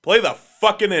Play the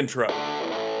fucking intro.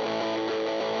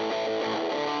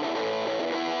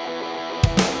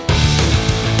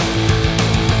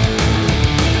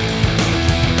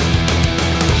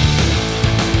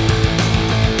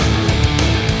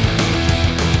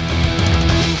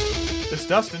 This is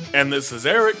Dustin. And this is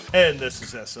Eric. And this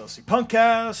is SLC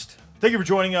Punkcast. Thank you for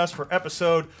joining us for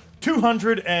episode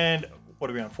 200 and, what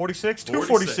are we on, 46?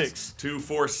 246.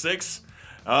 246.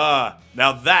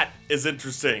 Now that is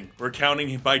interesting. We're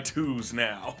counting by twos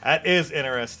now. That is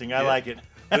interesting. I like it.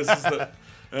 This is the,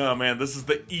 this is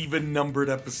the even numbered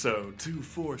episode.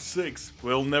 246.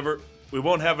 We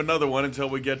won't have another one until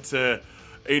we get to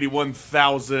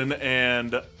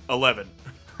 81,011.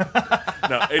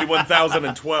 No,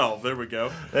 81,012. There we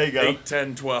go. There you go. 8,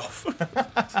 10, 12.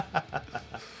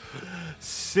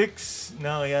 6.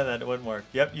 No, yeah, that wouldn't work.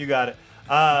 Yep, you got it.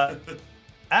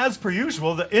 As per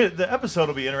usual, the episode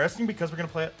will be interesting because we're going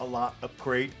to play a lot of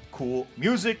great, cool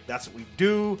music. That's what we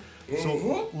do.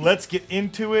 So let's get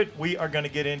into it. We are going to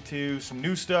get into some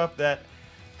new stuff that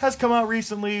has come out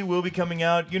recently, will be coming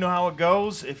out. You know how it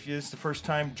goes. If it's the first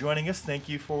time joining us, thank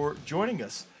you for joining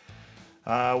us.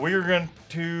 We are going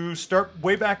to start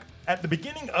way back at the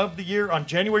beginning of the year on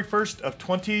January 1st of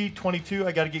 2022.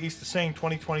 I got to get used to saying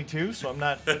 2022, so I'm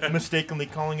not mistakenly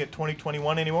calling it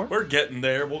 2021 anymore. We're getting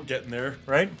there. We'll get in there.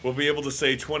 Right? We'll be able to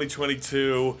say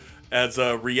 2022 as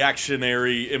a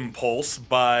reactionary impulse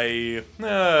by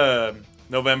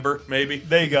November, maybe.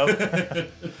 There you go.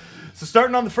 So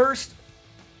starting on the 1st,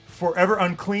 Forever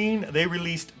Unclean, they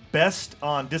released Best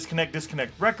on Disconnect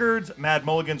Records. Mad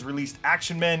Mulligan's released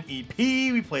Action Men EP.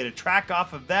 We played a track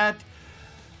off of that.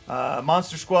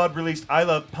 Monster Squad released I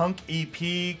Love Punk EP.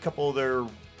 A couple of their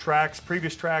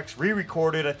previous tracks,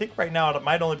 re-recorded. I think right now it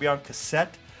might only be on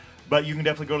cassette, but you can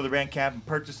definitely go to the Bandcamp and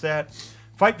purchase that.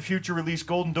 Fight the Future released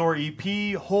Golden Door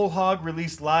EP. Whole Hog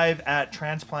released live at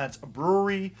Transplants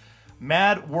Brewery.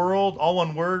 Mad World, all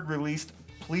one word, released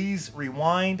Please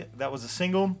Rewind. That was a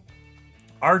single.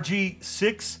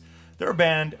 RG6, they're a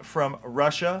band from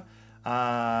Russia.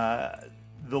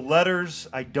 The letters,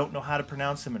 I don't know how to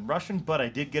pronounce them in Russian, but I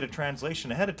did get a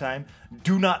translation ahead of time.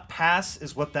 Do Not Pass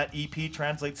is what that EP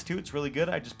translates to. It's really good.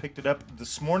 I just picked it up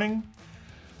this morning.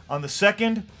 On the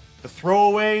 2nd, the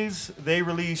Throwaways, they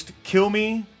released Kill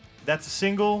Me. That's a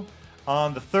single.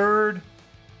 On the 3rd,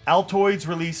 Altoids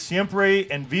released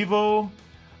Siempre en Vivo.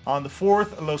 On the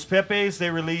 4th, Los Pepes,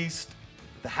 they released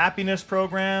The Happiness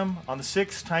Program. On the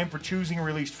 6th, Time for Choosing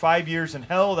released 5 Years in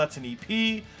Hell. That's an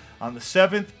EP. On the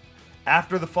 7th,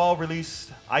 After the Fall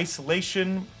released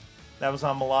Isolation. That was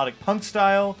on Melodic Punk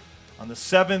Style. On the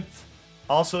 7th,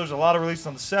 also there's a lot of releases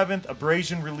on the 7th.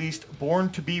 Abrasion released Born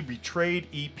to be Betrayed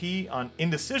EP on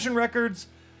Indecision Records.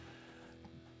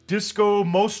 Disco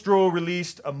Mostro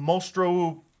released a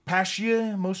Mostro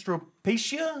Patia.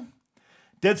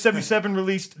 Dead 77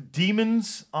 released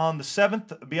Demons on the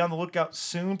 7th. Be on the lookout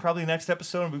soon. Probably next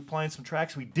episode, I'll be playing some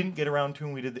tracks we didn't get around to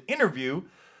when we did the interview.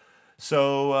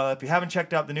 So if you haven't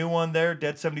checked out the new one there,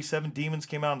 Dead 77 Demons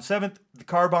came out on the 7th. The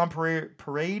Car Bomb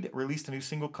Parade released a new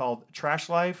single called Trash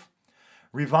Life.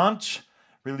 Revanche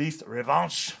released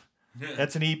Revanche.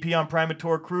 That's an EP on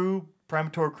Primator Crew.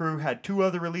 Primator Crew had 2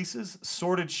 other releases.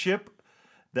 Sorted Ship,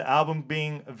 the album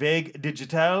being Vague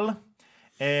Digital,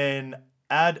 and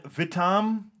Ad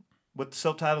Vitam with the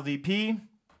self-titled EP.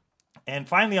 And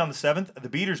finally on the 7th, the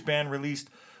Beaters Band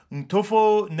released Un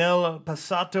Tuffo nel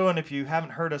Passato, and if you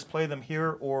haven't heard us play them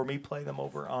here or me play them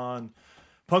over on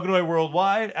Punkanoi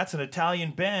Worldwide, that's an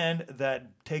Italian band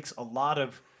that takes a lot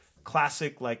of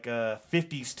classic like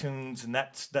 50s tunes and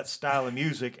that style of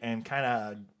music and kind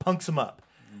of punks them up.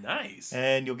 Nice.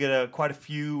 And you'll get quite a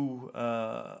few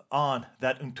on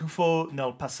that Un Tuffo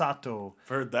nel Passato. I've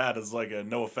heard that as like a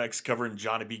NoFX covering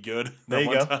Johnny B. Good There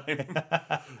you go.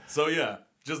 time. So yeah,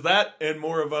 just that and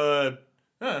more of a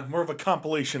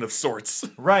compilation of sorts.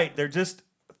 Right, they're just,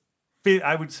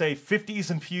 I would say, 50s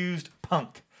infused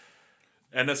punk.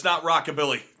 And it's not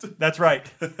rockabilly. That's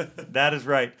right. That is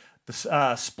right. The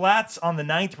Splats on the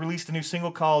 9th released a new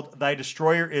single called Thy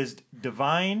Destroyer is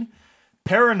Divine.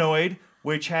 Paranoid,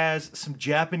 which has some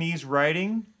Japanese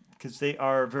writing, because they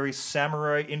are very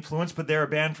samurai influenced, but they're a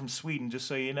band from Sweden, just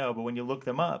so you know. But when you look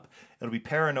them up, it'll be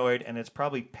Paranoid, and it's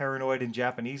probably Paranoid in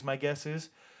Japanese, my guess is.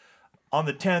 On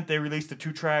the 10th, they released a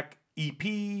 2-track EP,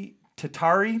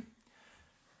 Tatari.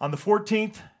 On the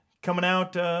 14th, coming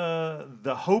out,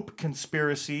 The Hope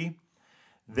Conspiracy.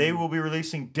 They will be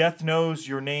releasing Death Knows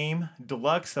Your Name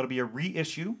Deluxe. That'll be a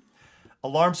reissue.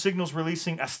 Alarm Signals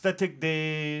releasing Aesthetic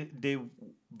de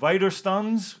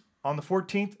Widerstands on the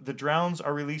 14th. The Drowns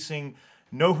are releasing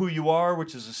Know Who You Are,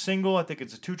 which is a single. I think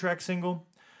it's a 2-track single.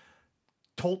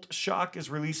 Tolt Shock is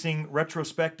releasing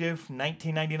Retrospective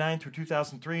 1999 through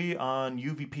 2003 on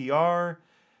UVPR.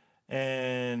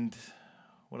 And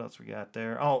what else we got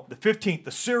there? Oh, the 15th,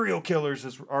 the Serial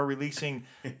Killers are releasing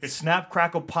Snap,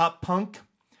 Crackle, Pop, Punk.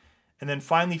 And then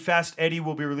finally, Fast Eddie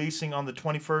will be releasing on the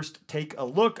 21st, Take a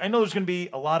Look. I know there's going to be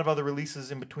a lot of other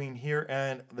releases in between here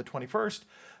and the 21st.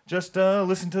 Just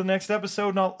listen to the next episode,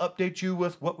 and I'll update you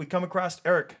with what we come across.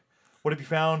 Eric, what have you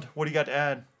found? What do you got to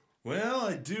add?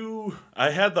 Well,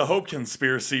 I had the Hope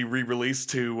Conspiracy re-release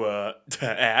to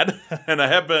add, and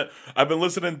I've been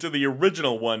listening to the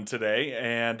original one today,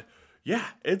 and yeah,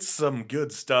 it's some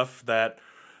good stuff. That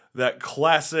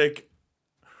classic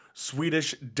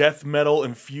Swedish death metal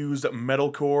infused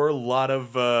metalcore, a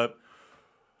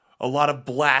lot of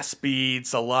blast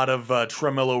beats, a lot of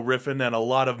tremolo riffing, and a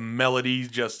lot of melodies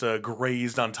just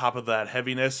grazed on top of that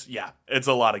heaviness. Yeah, it's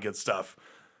a lot of good stuff.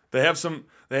 They have some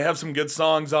good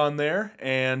songs on there,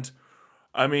 and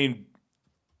I mean,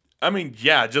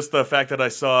 yeah, just the fact that I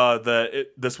saw that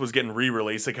this was getting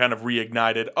re-released, it kind of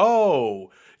reignited. Oh,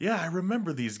 yeah, I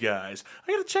remember these guys.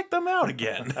 I gotta check them out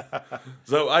again.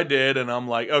 So I did, and I'm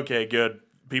like, okay, good.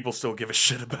 People still give a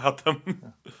shit about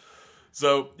them.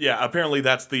 So yeah, apparently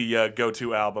that's the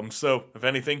go-to album. So if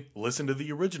anything, listen to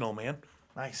the original, man.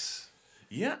 Nice.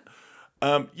 Yeah.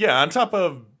 Yeah.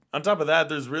 On top of that,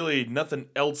 there's really nothing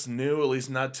else new, at least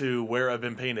not to where I've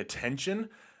been paying attention.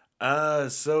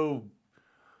 So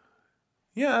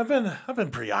yeah, I've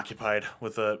been preoccupied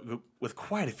with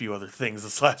quite a few other things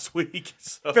this last week.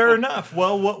 So. Fair enough.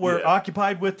 Well, what we're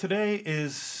occupied with today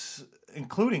is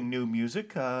including new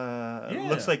music.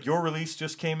 Looks like your release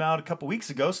just came out a couple weeks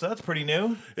ago, so that's pretty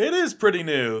new. It is pretty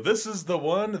new. This is the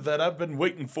one that I've been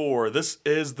waiting for. This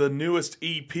is the newest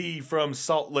EP from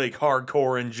Salt Lake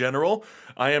Hardcore in general.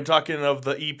 I am talking of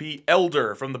the EP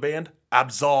Elder from the band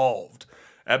Absolved.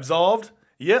 Absolved?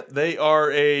 Yep, they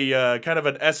are a kind of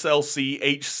an SLC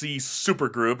HC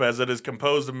supergroup, as it is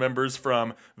composed of members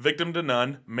from Victim to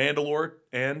None, Mandalore,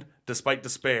 and Despite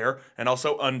Despair, and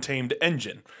also Untamed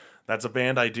Engine. That's a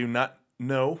band I do not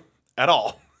know at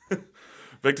all.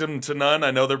 Victim to None,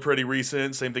 I know they're pretty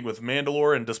recent. Same thing with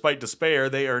Mandalore, and Despite Despair,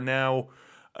 they are now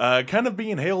kind of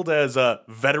being hailed as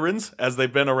veterans, as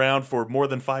they've been around for more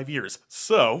than 5 years.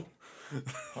 So,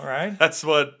 all right, that's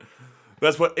what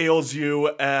ails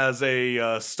you as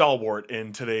a stalwart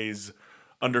in today's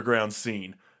underground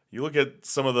scene. You look at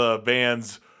some of the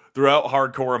bands throughout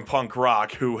hardcore and punk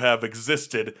rock who have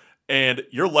existed, and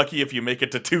you're lucky if you make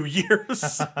it to 2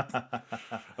 years.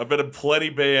 I've been in plenty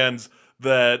bands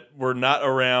that were not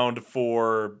around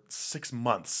for 6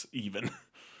 months even.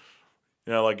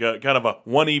 You know, like kind of a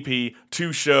 1 EP,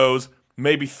 2 shows,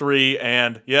 maybe 3,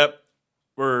 and yep,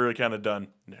 we're kind of done.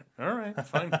 All right,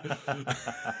 fine.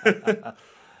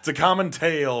 It's a common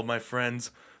tale, my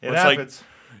friends. It happens.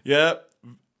 Yep,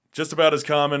 just about as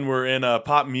common. We're in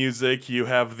pop music. You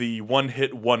have the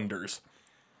one-hit wonders.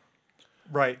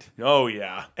 Right. Oh,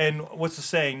 yeah. And what's the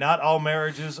saying? Not all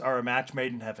marriages are a match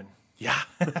made in heaven. Yeah,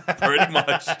 pretty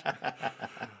much. I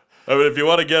mean, if you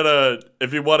want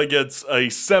to get a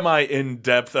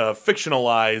semi-in-depth,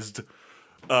 fictionalized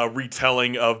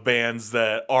retelling of bands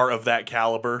that are of that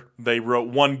caliber, they wrote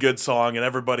one good song and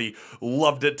everybody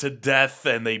loved it to death,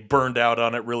 and they burned out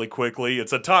on it really quickly.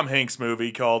 It's a Tom Hanks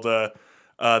movie called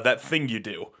That Thing You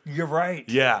Do. You're right.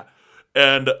 Yeah.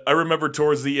 And I remember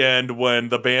towards the end when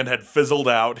the band had fizzled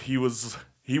out, he was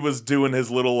doing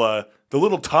his little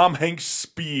Tom Hanks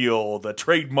spiel, the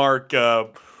trademark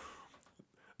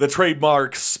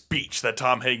speech that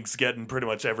Tom Hanks get in pretty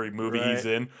much every movie he's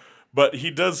in. But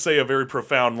he does say a very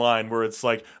profound line where it's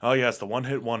like, oh yeah, it's the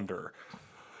one-hit wonder.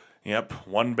 Yep,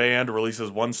 one band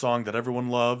releases one song that everyone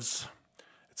loves.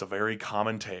 It's a very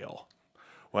common tale.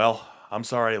 Well, I'm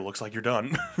sorry, it looks like you're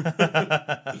done.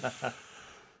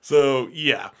 So,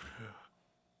 yeah.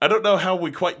 I don't know how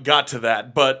we quite got to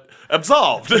that, but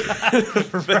Absolved.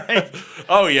 Right.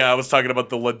 Oh, yeah, I was talking about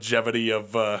the longevity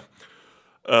of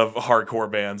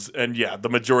hardcore bands. And, yeah, the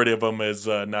majority of them is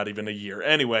not even a year.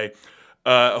 Anyway,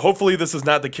 hopefully this is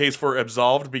not the case for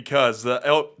Absolved, because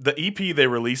the EP they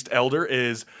released, Elder,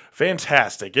 is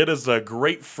fantastic. It is a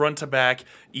great front-to-back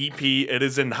EP. It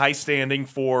is in high standing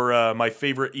for my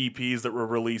favorite EPs that were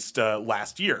released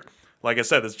last year. Like I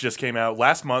said, this just came out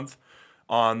last month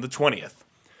on the 20th.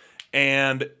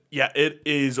 And yeah, it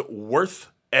is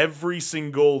worth every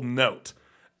single note.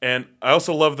 And I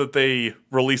also love that they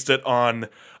released it on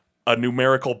a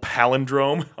numerical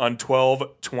palindrome on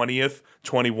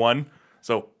 12/20/21.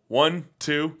 So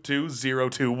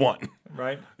 1222021.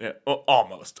 Right? Yeah,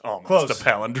 almost Close. a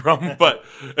palindrome, but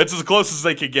it's as close as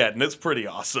they could get, and it's pretty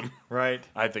awesome. Right.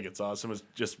 I think it's awesome. It's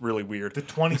just really weird. The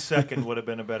 22nd would have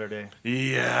been a better day.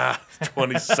 Yeah,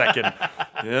 22nd.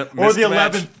 Yeah, Or the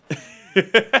mismatch.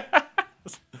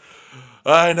 11th.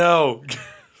 I know.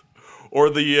 Or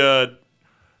the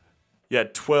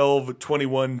 12,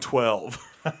 21, 12.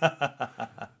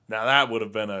 Now that would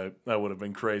have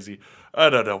been crazy. I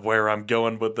don't know where I'm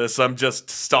going with this. I'm just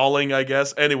stalling, I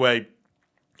guess. Anyway,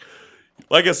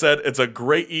 like I said, it's a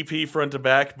great EP front to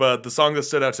back, but the song that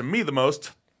stood out to me the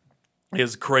most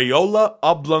is Crayola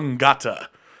Oblongata.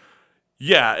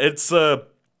 Yeah, it's a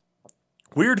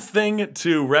weird thing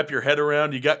to wrap your head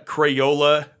around. You got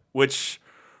Crayola, which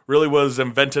really was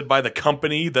invented by the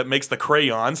company that makes the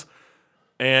crayons.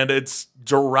 And it's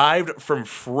derived from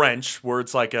French, where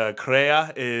it's like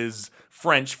crea is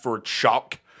French for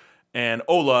chalk, and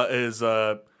ola is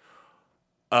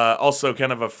also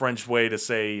kind of a French way to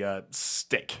say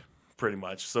stick, pretty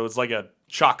much. So it's like a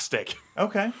chalk stick.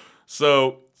 Okay.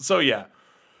 So yeah.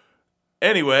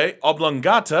 Anyway,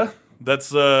 oblongata,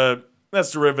 that's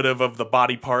derivative of the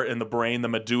body part in the brain, the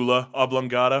medulla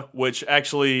oblongata, which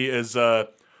actually is a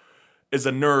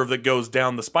nerve that goes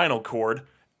down the spinal cord.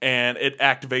 And it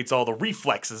activates all the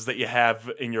reflexes that you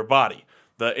have in your body,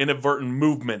 the inadvertent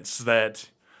movements that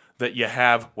you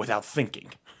have without thinking.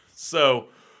 So,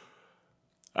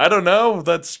 I don't know,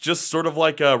 that's just sort of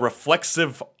like a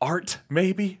reflexive art,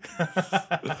 maybe?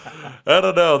 I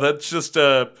don't know, that's just,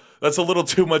 that's a little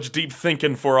too much deep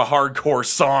thinking for a hardcore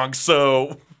song,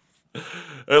 so,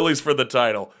 at least for the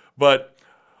title. But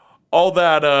all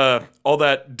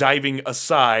that diving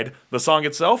aside, the song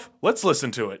itself, let's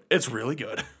listen to it. It's really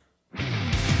good.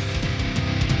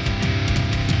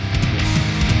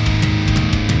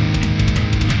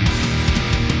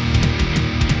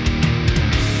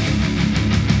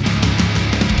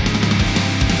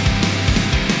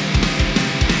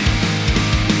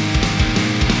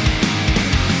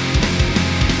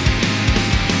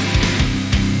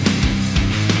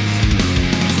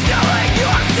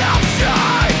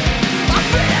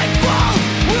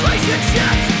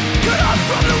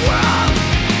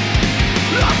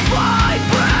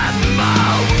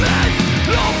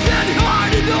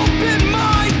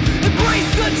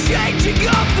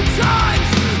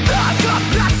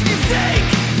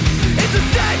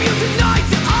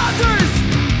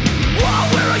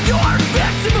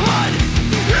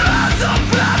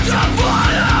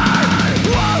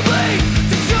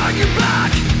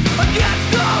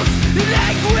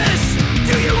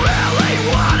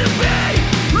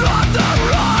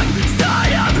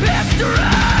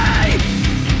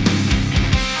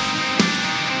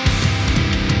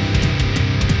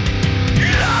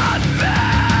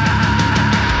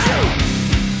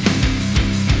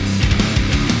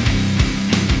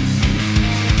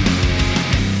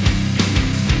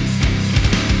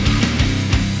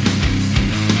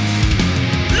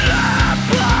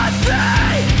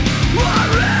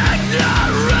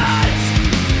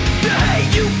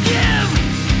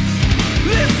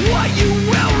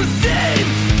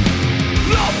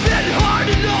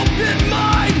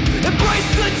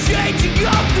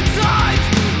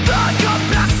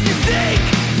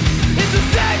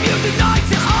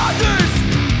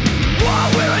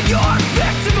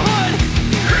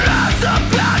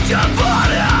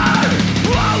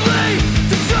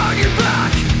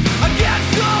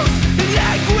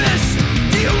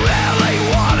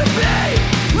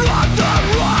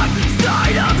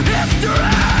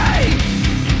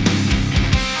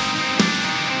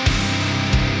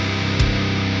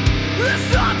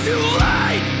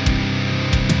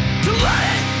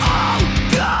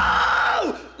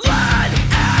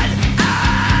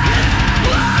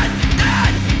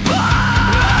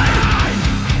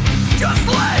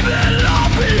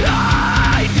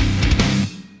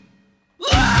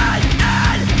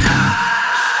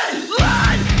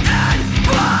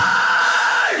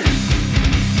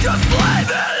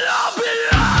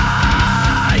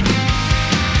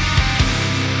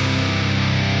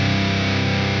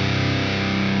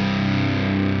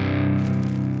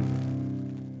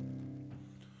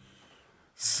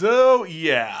 So,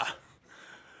 yeah.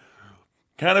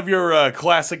 Kind of your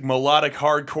classic melodic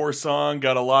hardcore song.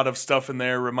 Got a lot of stuff in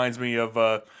there. Reminds me of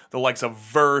the likes of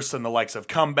Verse and the likes of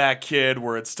Comeback Kid,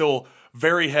 where it's still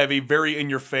very heavy, very in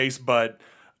your face, but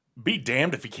be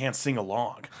damned if you can't sing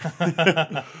along.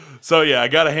 So, yeah, I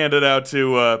got to hand it out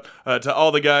to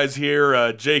all the guys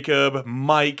here, Jacob,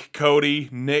 Mike, Cody,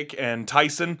 Nick, and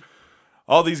Tyson.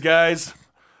 All these guys,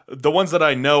 the ones that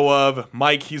I know of,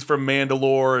 Mike, he's from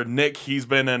Mandalore. Nick, he's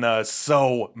been in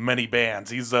so many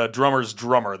bands. He's a drummer's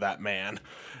drummer, that man.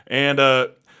 And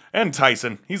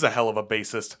Tyson, he's a hell of a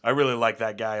bassist. I really like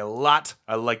that guy a lot.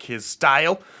 I like his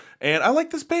style, and I like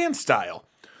this band style.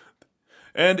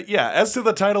 And yeah, as to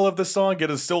the title of this song,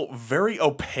 it is still very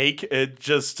opaque. It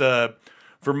just,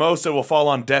 for most, it will fall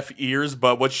on deaf ears,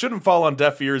 but what shouldn't fall on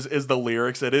deaf ears is the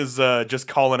lyrics. It is just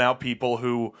calling out people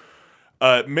who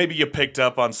maybe you picked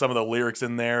up on some of the lyrics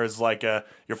in there. Is like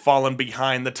you're falling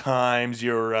behind the times,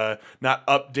 you're not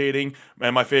updating,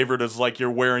 and my favorite is like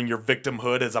you're wearing your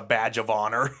victimhood as a badge of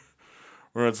honor.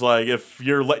 Where it's like, if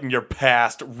you're letting your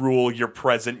past rule your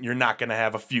present, you're not going to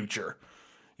have a future,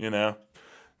 you know?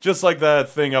 Just like that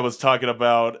thing I was talking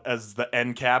about as the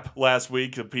end cap last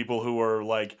week, of people who are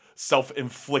like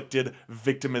self-inflicted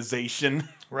victimization.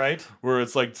 Right. Where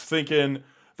it's like thinking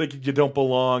you don't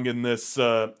belong in this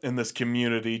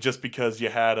community just because you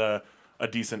had a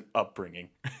decent upbringing.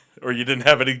 Or you didn't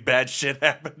have any bad shit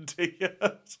happen to you.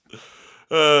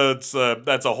 That's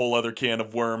a whole other can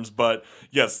of worms, but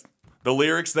yes, the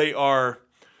lyrics, they're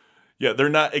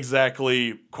not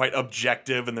exactly quite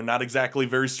objective, and they're not exactly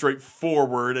very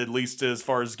straightforward, at least as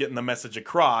far as getting the message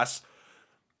across.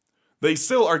 They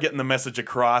still are getting the message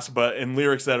across, but in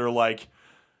lyrics that are like,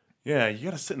 yeah, you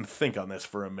gotta sit and think on this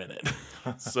for a minute.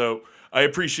 So I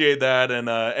appreciate that, and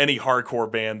any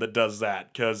hardcore band that does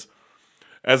that, because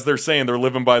as they're saying, they're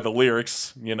living by the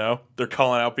lyrics, you know? They're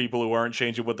calling out people who aren't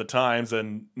changing with the times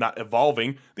and not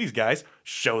evolving. These guys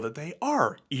show that they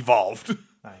are evolved.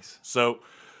 Nice. So,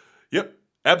 yep,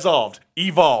 absolved,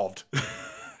 evolved,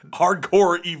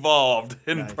 hardcore evolved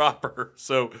and nice. Proper.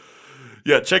 So,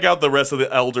 yeah, check out the rest of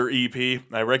the Elder EP.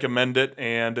 I recommend it.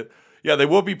 And, yeah, they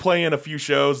will be playing a few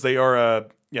shows. They are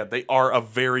a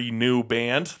very new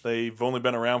band. They've only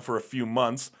been around for a few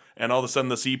months. And all of a sudden,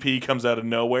 this EP comes out of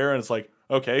nowhere, and it's like,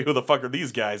 okay, who the fuck are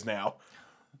these guys now?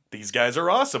 These guys are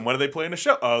awesome. When are they playing a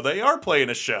show? Oh, they are playing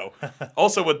a show.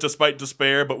 Also with Despite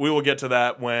Despair, but we will get to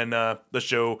that when the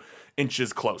show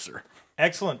inches closer.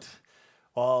 Excellent.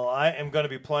 Well, I am going to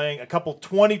be playing a couple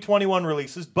 2021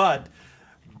 releases, but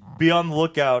be on the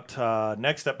lookout.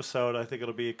 Next episode, I think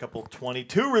it'll be a couple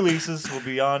 22 releases. We'll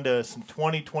be on to some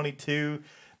 2022.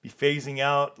 Be phasing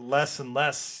out less and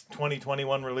less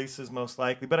 2021 releases, most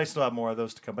likely. But I still have more of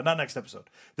those to come, but not next episode.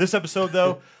 This episode,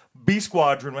 though, B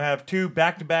Squadron. We have two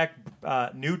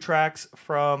back-to-back new tracks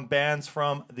from bands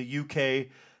from the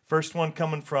UK. First one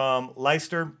coming from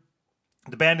Leicester.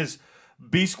 The band is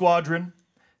B Squadron.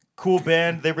 Cool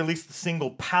band. They released the single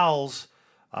Pals.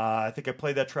 I think I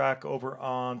played that track over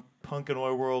on Punk and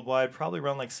Oi Worldwide, probably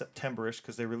around like September-ish,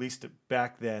 because they released it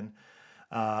back then.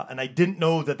 And I didn't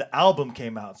know that the album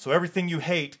came out. So Everything You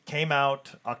Hate came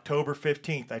out October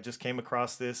 15th. I just came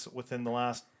across this within the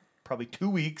last probably 2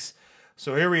 weeks.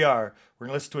 So here we are. We're going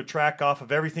to listen to a track off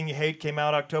of Everything You Hate, came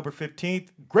out October 15th.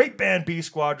 Great band, B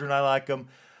Squadron. I like them.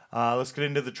 Let's get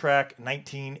into the track,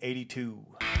 1982.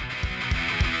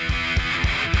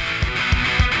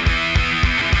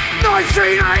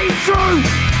 1982!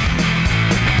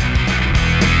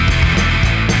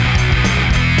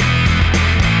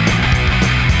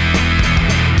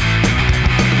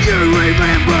 You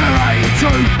remember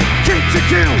 82, kick to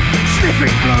kill,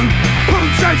 sniffing blue,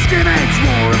 punks and skinheads,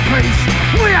 war and peace.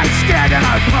 We ain't scared of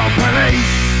no pub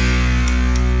police.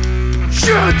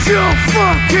 Shut your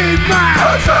fucking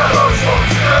mouth. Tell us what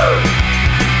to do.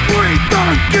 We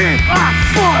don't give a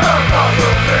fuck.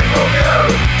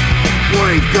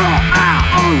 We've got our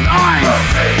own eyes.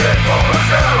 We'll see it for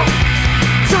ourselves.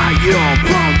 Take your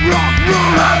punk rock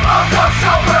road and fuck us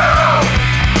somewhere else.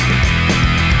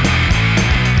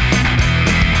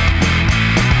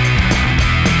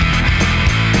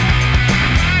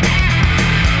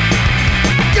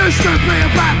 Used to be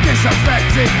about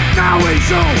disaffected, now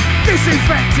it's all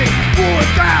disinfected,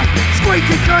 watered down,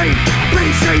 squeaky clean,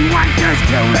 PC wankers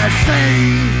kill the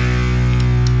scene.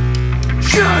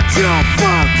 Shut your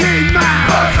fucking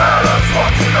mouth. Tell us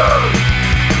what to do.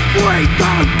 We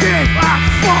don't give a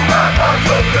fuck. And what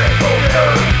the people do.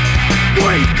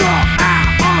 We've got our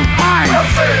own eyes. We'll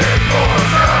see it for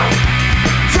ourselves.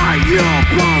 Take your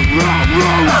punk rock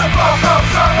road and fuck off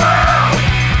somewhere else.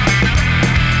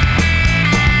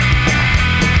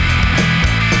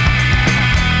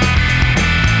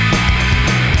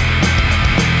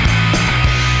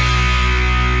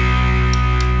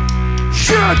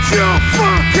 Shut your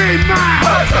fucking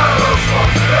mouth. Tell us what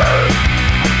to do.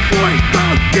 We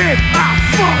don't give a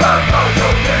fuck. And what the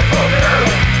people do.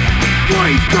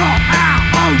 We've got our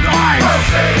own eyes. We'll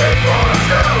see it for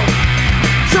ourselves.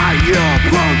 Take your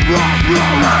punk rock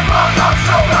road and fuck up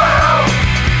somewhere else.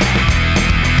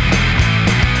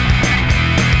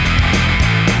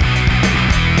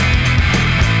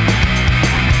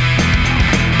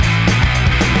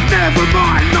 for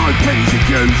mine, no P's and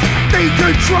Q's.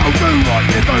 Decontrol, do what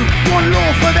you do. One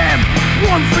law for them,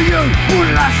 one for you.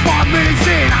 Wouldn't last 5 minutes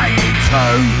in 82.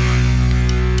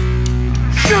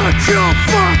 Shut your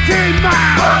fucking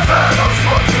mouth. Tell us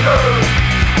what to do.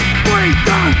 We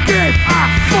don't give a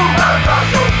fuck about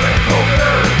your people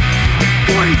here.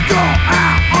 We've got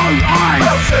our own eyes.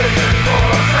 We'll see it for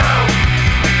ourselves.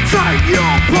 Take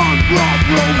your punk rock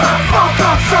rules and fuck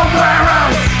off somewhere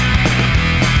else.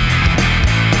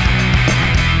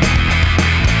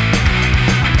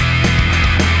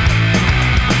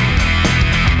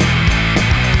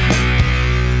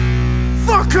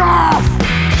 Fuck off!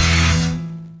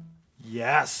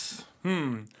 Yes.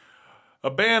 A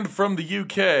band from the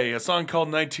UK, a song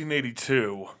called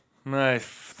 1982. I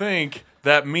think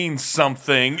that means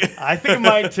something. I think it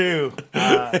might too.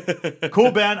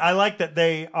 Cool band. I like that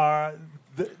they are.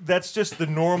 That's just the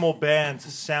normal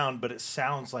band's sound, but it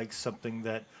sounds like something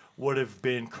that would have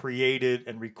been created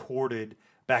and recorded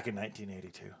back in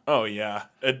 1982. Oh yeah,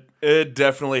 it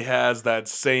definitely has that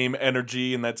same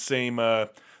energy and that same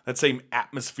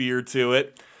atmosphere to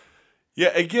it. Yeah,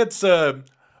 it gets.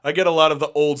 I get a lot of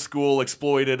the old school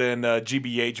Exploited and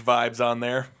GBH vibes on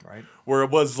there, Right. where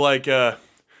it was like it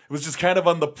was just kind of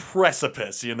on the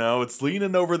precipice, you know. It's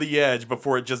leaning over the edge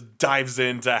before it just dives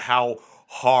into how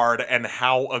hard and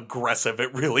how aggressive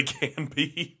it really can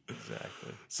be.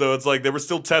 Exactly. So it's like they were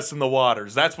still testing the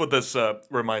waters. That's what this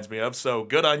reminds me of. So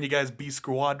good on you guys, B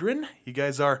Squadron. You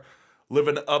guys are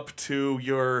living up to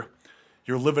you're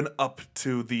living up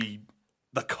to the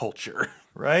culture.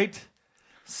 Right?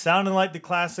 Sounding like the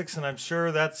classics, and I'm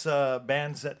sure that's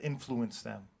bands that influence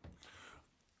them.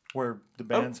 Where the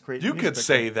bands create You music could like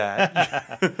say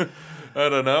that. I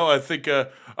don't know. I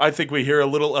think we hear a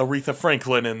little Aretha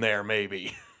Franklin in there,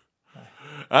 maybe.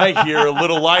 I hear a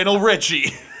little Lionel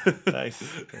Richie. that. Nice.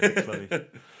 That's funny.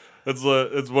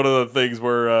 It's one of the things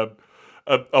where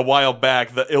a while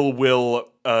back the Ill Will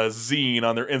zine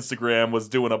on their Instagram was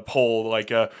doing a poll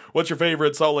like, what's your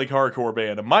favorite Salt Lake hardcore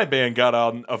band? And my band got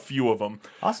on a few of them.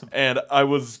 Awesome. And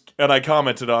I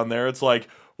commented on there. It's like,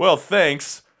 well,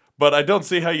 thanks, but I don't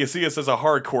see how you see us as a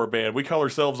hardcore band. We call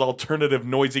ourselves alternative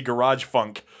noisy garage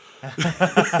funk.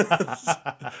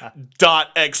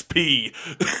 .xp.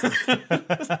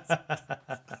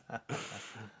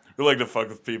 We like to fuck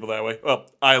with people that way. Well,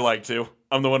 I like to.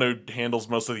 I'm the one who handles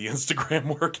most of the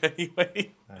Instagram work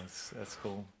anyway. Nice. That's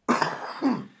cool.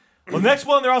 Well, next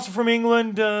one, they're also from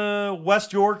England,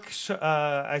 West Yorkshire.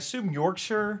 I assume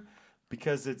Yorkshire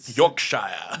because it's...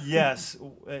 Yorkshire. Yes.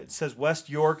 It says West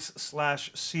Yorks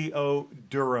 /CO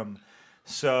Durham.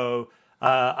 So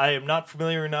I am not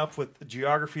familiar enough with the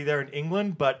geography there in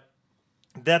England, but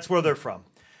that's where they're from.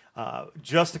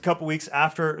 Just a couple weeks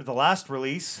after the last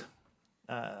release,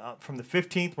 from the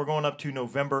 15th, we're going up to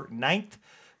November 9th.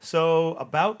 So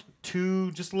about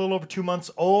just a little over 2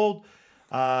 months old.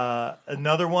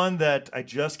 Another one that I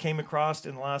just came across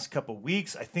in the last couple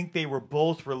weeks. I think they were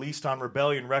both released on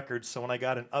Rebellion Records. So when I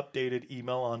got an updated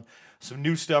email on some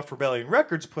new stuff Rebellion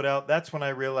Records put out, that's when I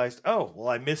realized, oh, well,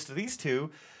 I missed these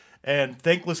two. And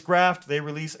Thankless Graft, they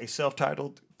release a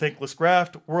self-titled Thankless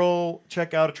Graft. We'll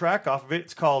check out a track off of it.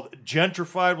 It's called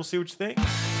Gentrified. We'll see what you think.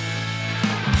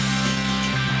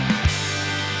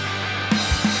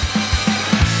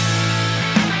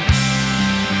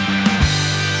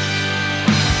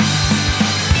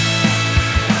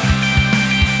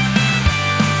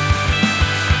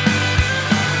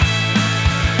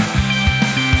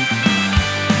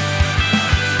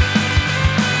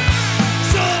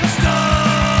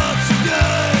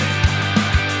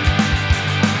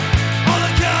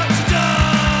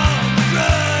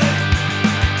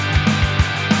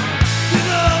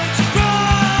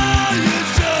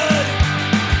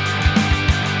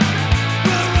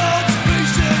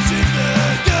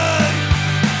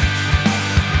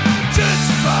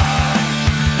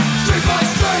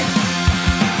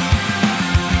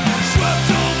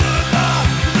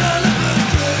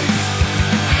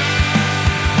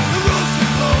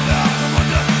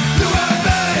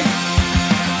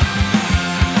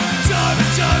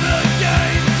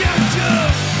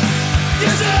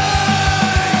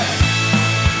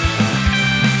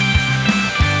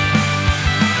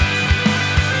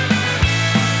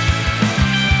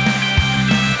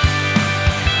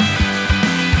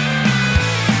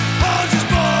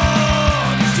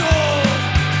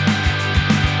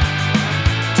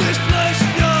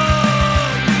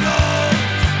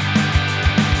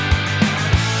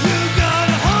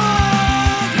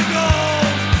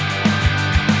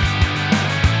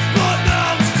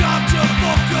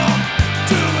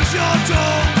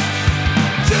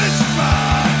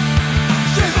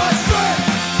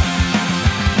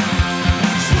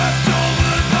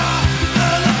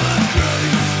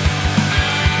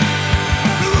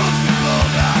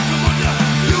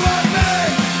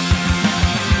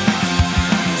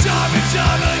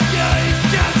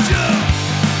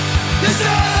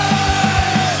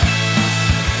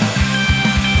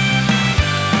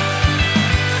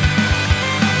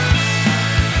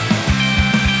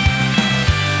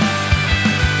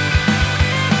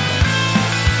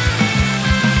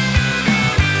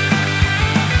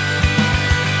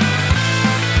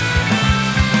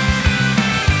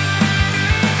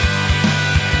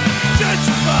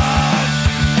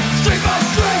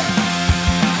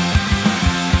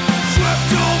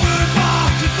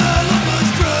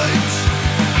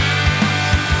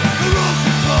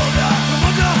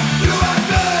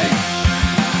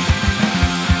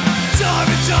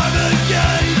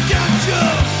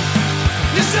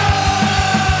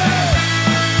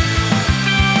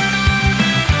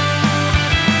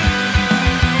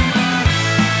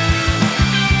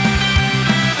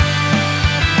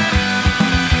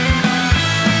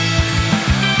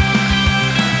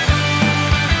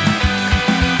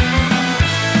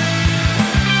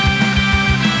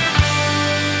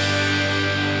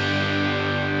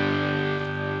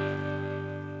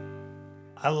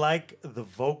 I like the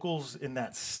vocals in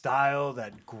that style,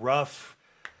 that gruff,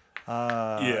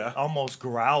 almost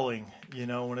growling,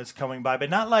 when it's coming by,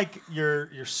 but not like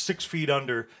you're 6 feet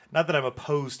under. Not that I'm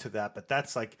opposed to that, but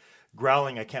that's like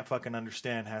growling I can't fucking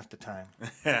understand half the time.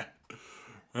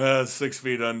 6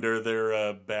 feet under,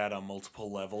 they're bad on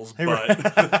multiple levels, Hey, but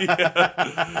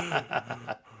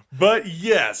but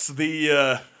yes,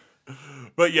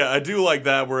 but yeah, I do like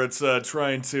that where it's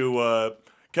trying to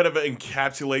kind of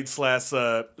encapsulate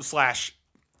slash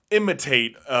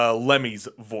imitate Lemmy's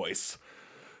voice.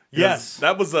 Yes,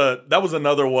 that was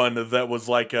another one that was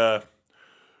like that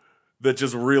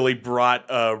just really brought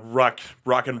rock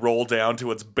and roll down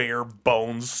to its bare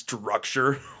bones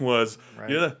structure. Was right.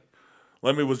 Yeah,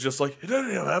 Lemmy was just like, he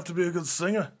doesn't even have to be a good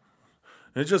singer.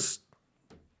 You just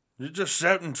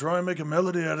shout and try and make a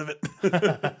melody out of it.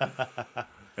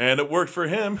 And it worked for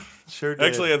him. Sure did.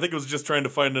 Actually, I think it was just trying to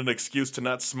find an excuse to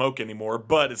not smoke anymore,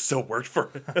 but it still worked for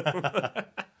him.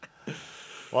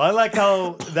 Well, I like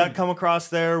how that come across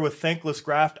there with Thankless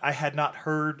Graft. I had not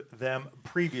heard them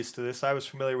previous to this. I was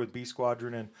familiar with B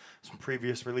Squadron and some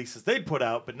previous releases they'd put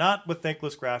out, but not with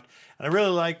Thankless Graft. And I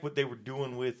really like what they were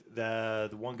doing with the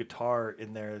one guitar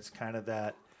in there. It's kind of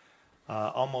that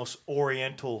almost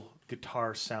oriental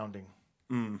guitar sounding.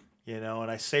 And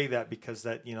I say that because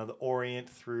that, the Orient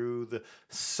through the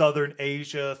Southern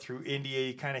Asia, through India,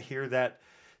 you kind of hear that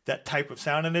type of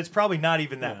sound, and it's probably not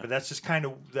even that, but that's just kind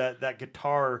of that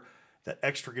guitar, that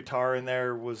extra guitar in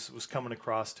there was coming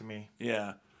across to me.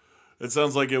 Yeah, it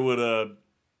sounds like it would.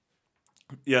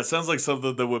 It sounds like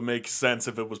something that would make sense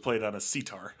if it was played on a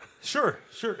sitar. Sure.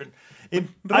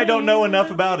 I don't know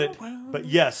enough about it, but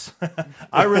yes,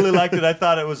 I really liked it. I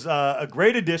thought it was a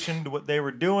great addition to what they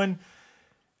were doing.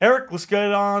 Eric, let's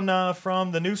get on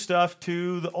from the new stuff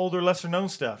to the older, lesser-known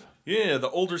stuff. Yeah, the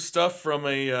older stuff from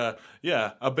a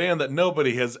band that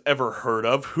nobody has ever heard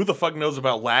of. Who the fuck knows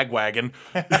about Lagwagon?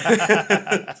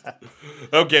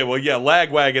 Okay, well, yeah,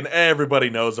 Lagwagon,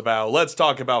 everybody knows about. Let's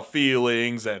talk about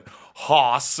Feelings and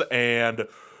Hoss and,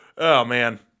 oh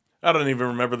man, I don't even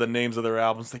remember the names of their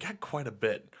albums. They got quite a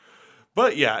bit.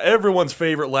 But yeah, everyone's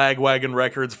favorite Lagwagon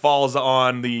records falls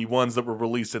on the ones that were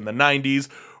released in the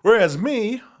 90s. Whereas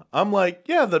me, I'm like,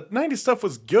 yeah, the 90s stuff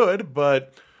was good,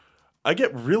 but I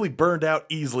get really burned out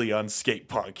easily on skate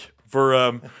punk.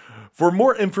 For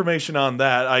more information on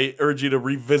that, I urge you to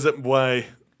revisit the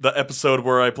episode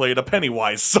where I played a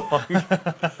Pennywise song.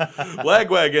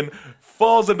 Lagwagon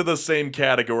falls into the same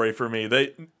category for me.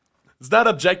 It's not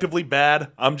objectively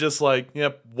bad. I'm just like,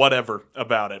 yep, whatever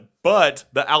about it. But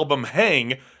the album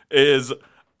Hang is,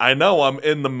 I know I'm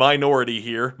in the minority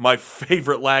here, my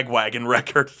favorite Lagwagon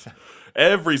record.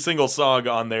 Every single song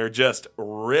on there just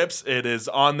rips. It is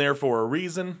on there for a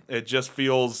reason. It just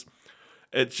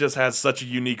has such a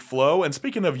unique flow. And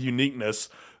speaking of uniqueness,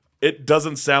 it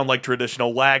doesn't sound like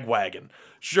traditional Lagwagon.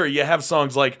 Sure, you have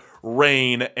songs like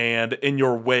Rain and In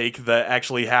Your Wake that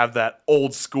actually have that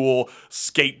old school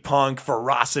skate punk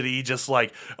ferocity, just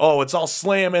like, oh, it's all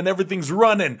slamming, everything's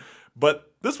running.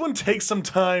 But this one takes some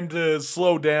time to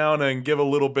slow down and give a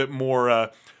little bit more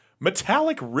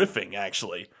metallic riffing,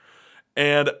 actually.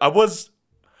 And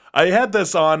I had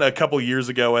this on a couple years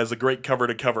ago as a great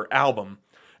cover-to-cover album,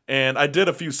 and I did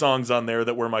a few songs on there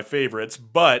that were my favorites,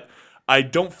 but I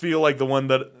don't feel like the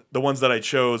ones that I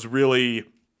chose really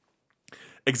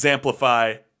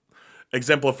exemplified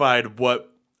what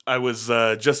I was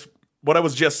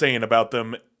just saying about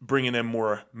them bringing in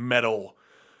more metallic.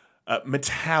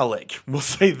 We'll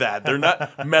say that they're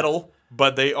not metal,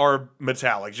 but they are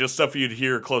metallic. Just stuff you'd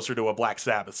hear closer to a Black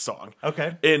Sabbath song.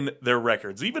 Okay. In their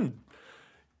records, even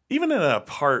in a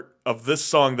part of this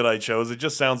song that I chose, it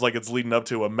just sounds like it's leading up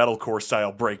to a metalcore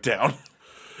style breakdown.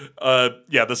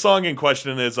 The song in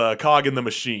question is Cog in the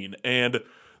Machine, and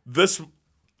this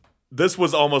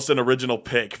was almost an original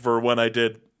pick for when I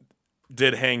did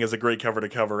Hang as a great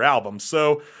cover-to-cover album.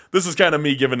 So this is kind of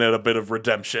me giving it a bit of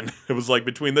redemption. It was like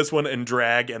between this one and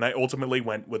Drag, and I ultimately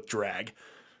went with Drag.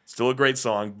 Still a great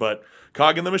song, but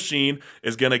Cog in the Machine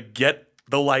is going to get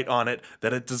the light on it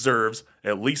that it deserves,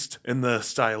 at least in the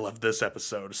style of this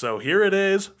episode. So here it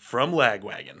is from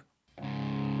Lagwagon.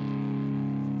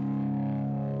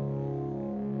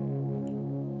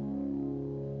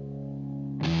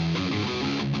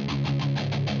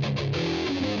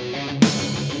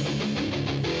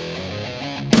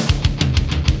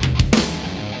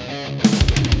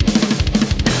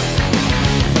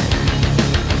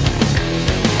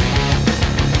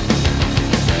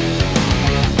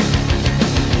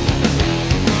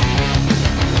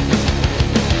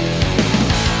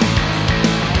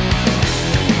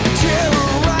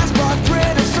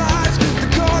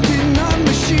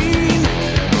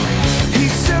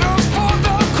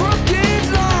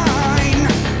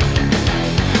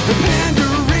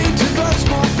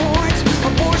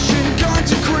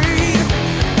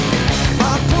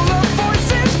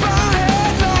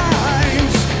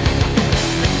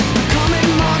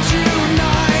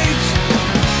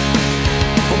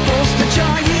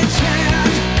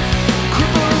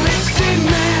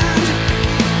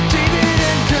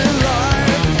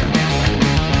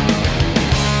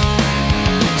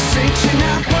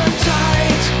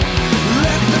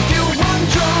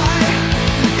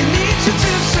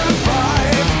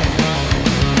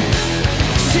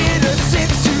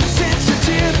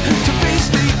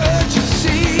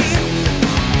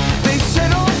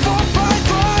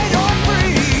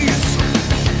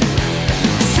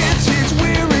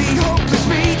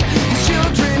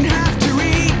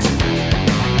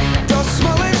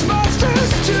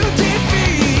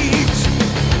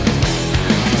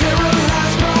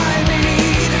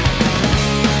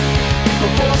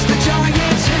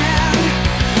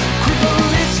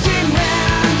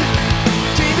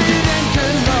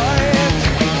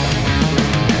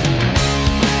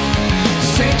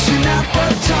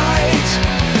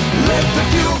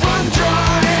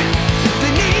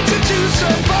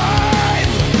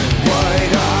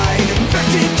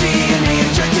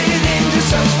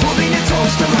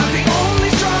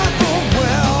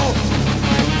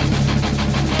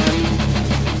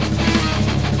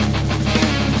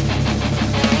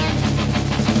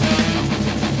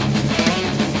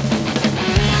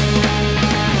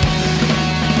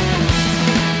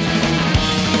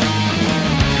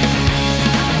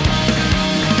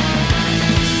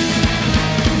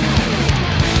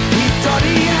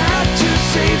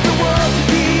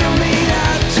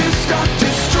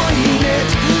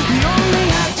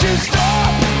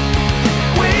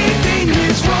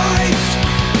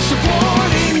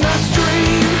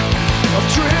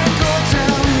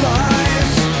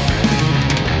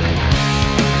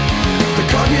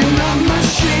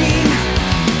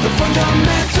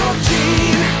 fundamental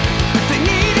gene they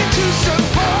needed to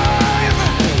survive.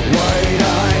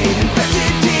 Wide-eyed,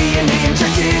 infected DNA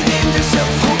injected into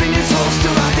cells, hoping his souls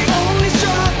still out. They only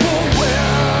strive for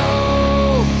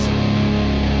wealth.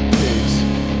 Pigs.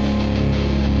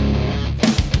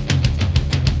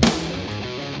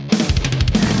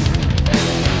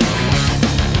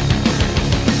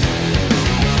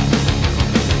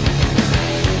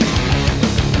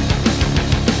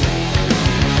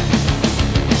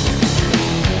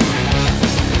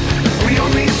 We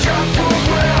only strive for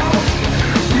wealth.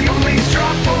 We only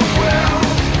strive for wealth.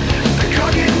 The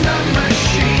cog in the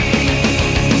machine.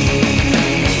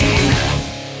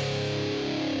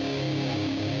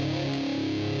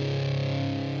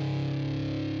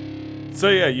 So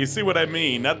yeah, you see what I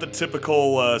mean? Not the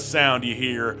typical sound you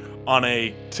hear on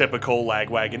a typical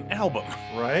Lagwagon album.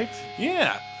 Right?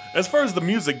 Yeah. As far as the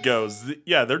music goes,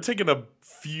 yeah, they're taking a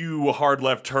few hard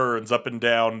left turns up and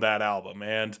down that album,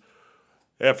 and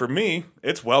yeah, for me,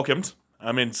 it's welcomed.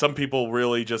 I mean, some people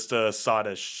really just saw it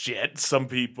as shit. Some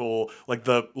people, like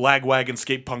the Lagwagon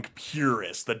skate punk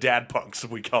purists, the dad punks,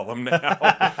 we call them now.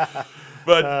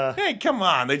 But hey, come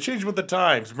on, they changed with the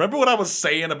times. Remember what I was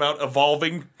saying about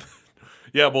evolving?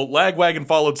 Yeah, well, Lagwagon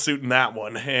followed suit in that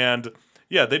one, and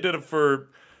yeah, they did it for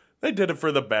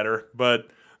the better. But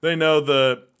I know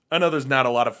there's not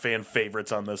a lot of fan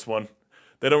favorites on this one.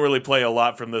 They don't really play a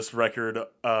lot from this record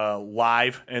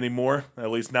live anymore,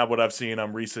 at least not what I've seen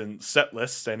on recent set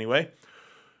lists anyway.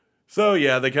 So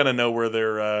yeah, they kind of know where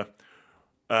their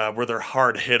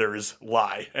hard hitters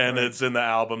lie, and it's in the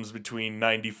albums between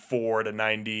 94 to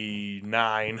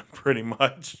 99, pretty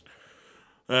much.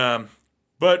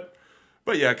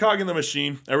 But yeah, Cog in the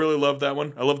Machine, I really love that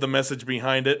one. I love the message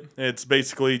behind it. It's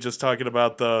basically just talking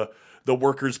about the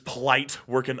workers' plight,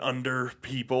 working under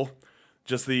people.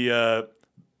 Just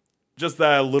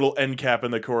that little end cap in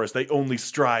the chorus. They only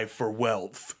strive for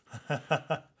wealth.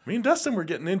 Me and Dustin were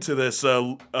getting into this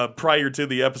prior to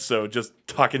the episode, just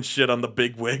talking shit on the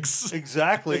big wigs.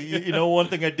 Exactly. You know, one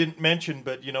thing I didn't mention,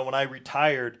 but, you know, when I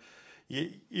retired,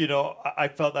 you know, I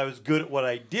felt I was good at what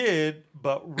I did,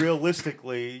 but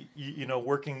realistically, I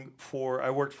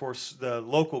worked for the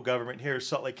local government here,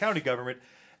 Salt Lake County government,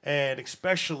 and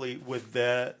especially with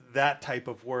that type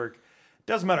of work, it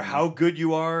doesn't matter how good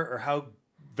you are or how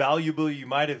valuable you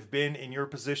might have been in your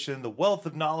position, the wealth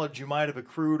of knowledge you might have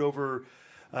accrued over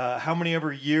how many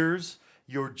ever years,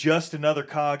 you're just another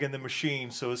cog in the machine.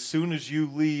 So as soon as you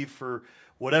leave for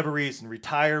whatever reason,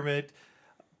 retirement,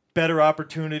 better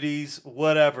opportunities,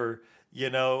 whatever, you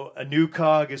know, a new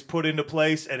cog is put into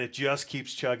place and it just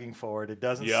keeps chugging forward. It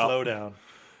doesn't slow down.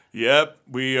 Yep,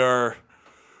 we are,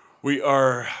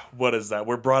 what is that?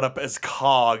 We're brought up as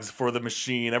cogs for the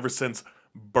machine ever since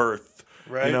birth.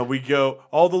 Right. You know,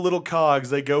 all the little cogs,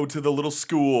 they go to the little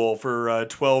school for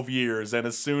 12 years, and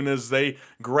as soon as they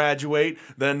graduate,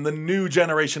 then the new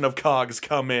generation of cogs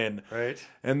come in. Right.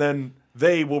 And then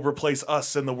they will replace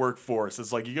us in the workforce.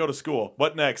 It's like, you go to school.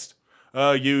 What next?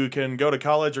 You can go to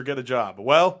college or get a job.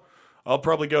 Well, I'll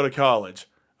probably go to college.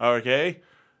 Okay.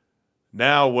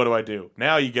 Now what do I do?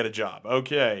 Now you get a job.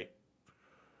 Okay.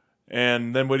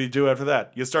 And then what do you do after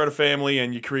that? You start a family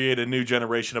and you create a new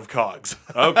generation of cogs.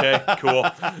 Okay, cool.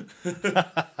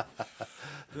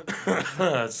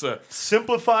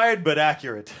 Simplified but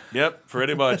accurate. Yep,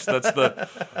 pretty much. That's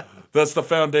the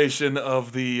foundation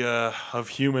of the of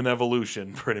human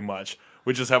evolution, pretty much.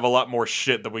 We just have a lot more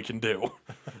shit that we can do.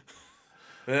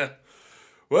 Yeah.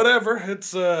 Whatever.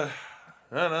 It's I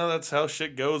don't know, that's how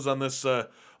shit goes on this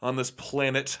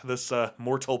planet, this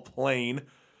mortal plane.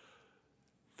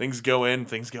 Things go in,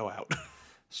 things go out.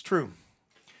 It's true.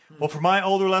 Well, for my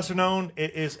older, lesser known,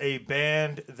 it is a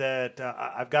band that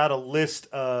I've got a list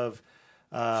of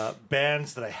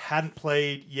bands that I hadn't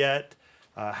played yet,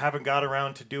 haven't got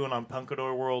around to doing on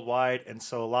Punkador Worldwide, and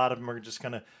so a lot of them are just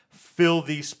going to fill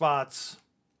these spots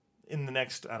in the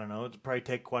next, I don't know, it'll probably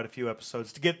take quite a few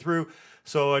episodes to get through.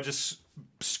 So I just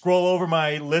scroll over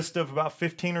my list of about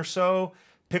 15 or so,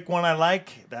 pick one I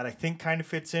like that I think kind of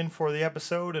fits in for the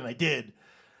episode, and I did.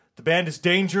 The band is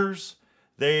Dangers.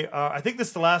 They I think this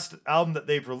is the last album that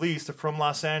they've released. They're from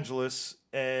Los Angeles,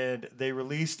 and they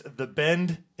released The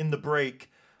Bend in the Break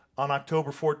on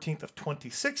October 14th of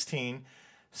 2016.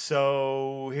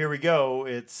 So here we go.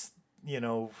 It's,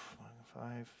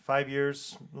 5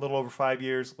 years, a little over 5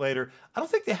 years later. I don't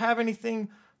think they have anything.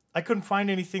 I couldn't find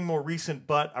anything more recent,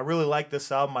 but I really like this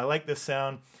album. I like this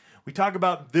sound. We talk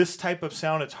about this type of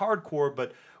sound. It's hardcore,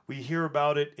 but we hear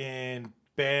about it in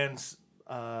bands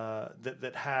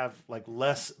that have like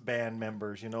less band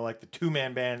members, like the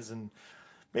two-man bands and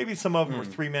maybe some of them were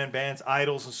three-man bands,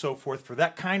 Idols and so forth, for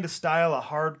that kind of style of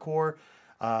hardcore.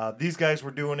 These guys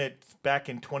were doing it back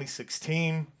in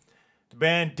 2016. The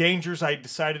band Dangers, I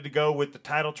decided to go with the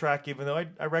title track, even though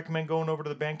I recommend going over to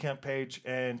the Bandcamp page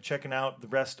and checking out the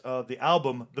rest of the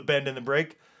album, The Bend in the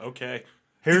Break. Okay.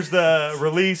 Here's the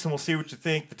release, and we'll see what you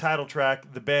think. The title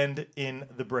track, The Bend in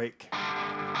the Break.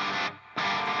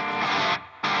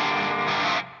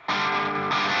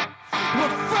 We're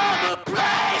from a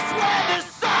place where the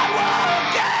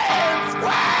sidewalk ends,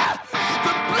 where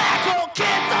the black hole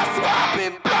kids are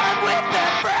swapping blood with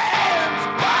their friends.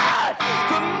 But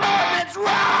the moment's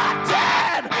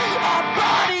rotten, our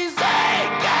bodies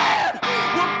aching.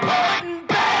 We're putting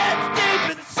bands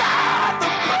deep inside the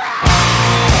brain.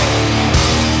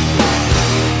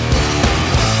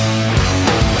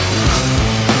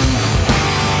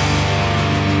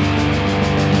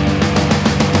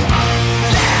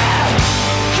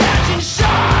 Catching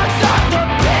sharks on the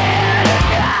pit at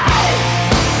night.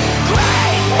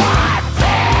 Great white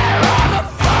fear on the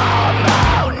full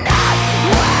moon night.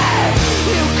 When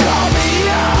you call me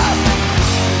up,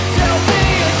 tell me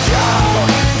a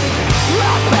joke.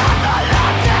 I'll pass the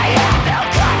latte and they'll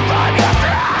come from your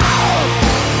throat.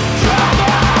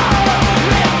 Trouble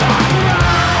lives on the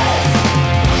rise.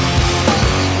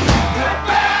 The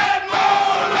bad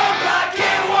moon looks like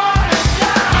it wanna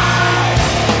die.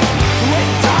 When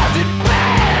does it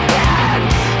bend and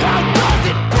how does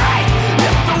it break?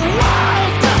 If the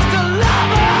world's just a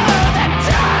lover that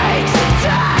takes its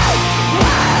time.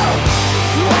 Well,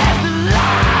 where's the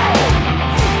line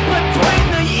between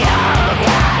the young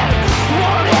and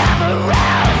whatever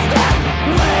else that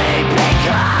we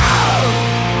become?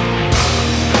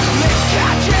 They're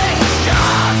catching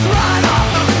sharks right off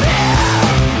the pier.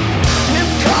 You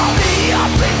call me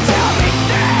up and tell me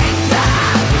things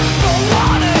I don't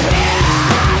wanna hear.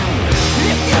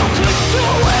 If you could do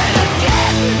it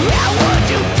again, how would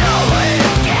you do it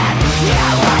again?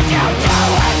 How would you do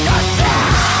it the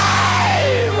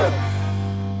same?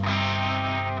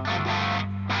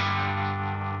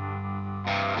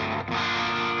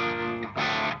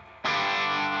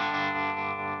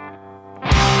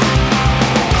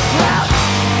 Well,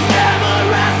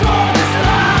 never ask for this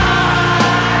life.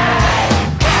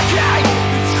 Kicking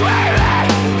and screaming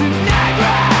and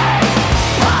angry,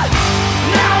 but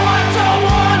now I don't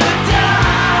wanna die.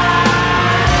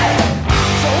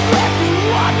 So if you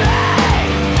want me,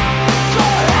 go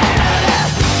ahead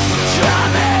and try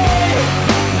me,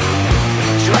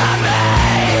 try me,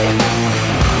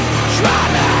 try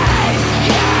me.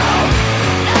 You and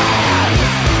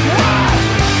one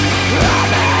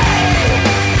try me.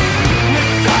 It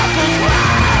circles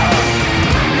round,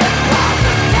 it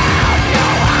bounces down. No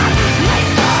one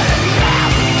makes good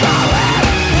enough. Go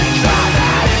ahead and try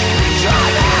me, try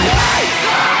me.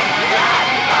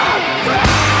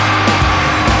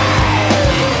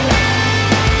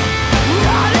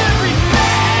 Not every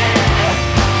bend,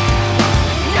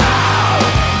 no,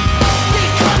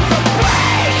 becomes a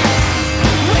break.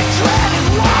 We're treading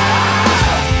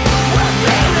water, we're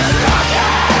feeling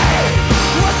lucky,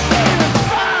 we're feeling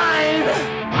fine.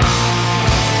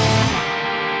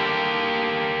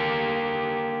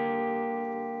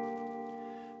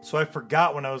 So I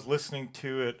forgot when I was listening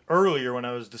to it earlier, when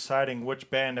I was deciding which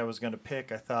band I was going to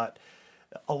pick, I thought,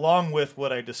 along with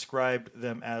what I described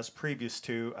them as previous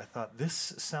to, I thought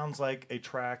this sounds like a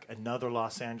track another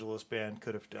Los Angeles band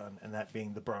could have done, and that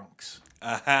being the Bronx.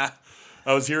 I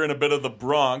was hearing a bit of the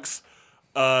Bronx,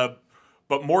 but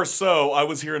more so, I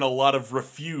was hearing a lot of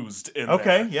Refused in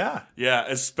Okay, there. yeah. Yeah,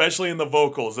 especially in the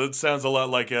vocals. It sounds a lot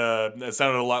like it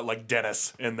sounded a lot like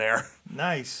Dennis in there.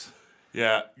 Nice.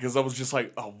 Yeah, because I was just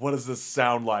like, oh, what does this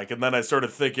sound like? And then I started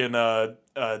thinking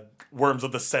Worms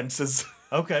of the Senses.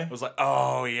 Okay. I was like,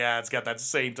 oh, yeah, it's got that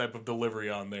same type of delivery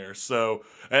on there. So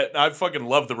I fucking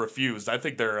love the Refused. I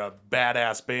think they're a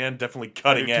badass band, definitely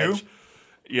cutting I do edge. too.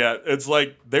 Yeah, it's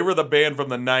like they were the band from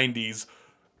the 90s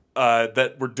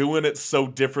that were doing it so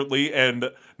differently,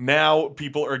 and now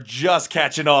people are just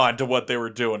catching on to what they were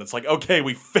doing. It's like, okay,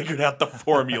 we figured out the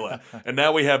formula, and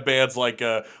now we have bands like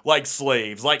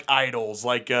Slaves, like Idols,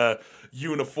 like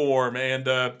Uniform,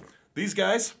 and these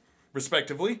guys,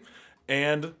 respectively.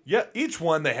 And yeah, each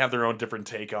one they have their own different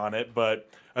take on it, but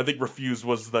I think Refused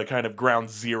was the kind of ground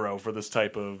zero for this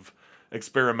type of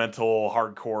experimental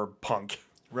hardcore punk.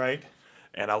 Right.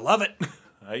 And I love it.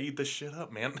 I eat this shit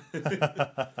up, man.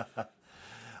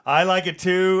 I like it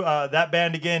too. That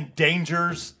band again,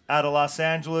 Dangers, out of Los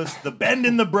Angeles. The Bend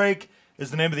in the Break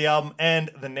is the name of the album and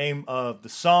the name of the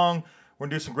song. We're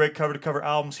going to do some great cover-to-cover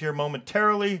albums here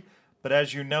momentarily. But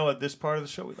as you know, at this part of the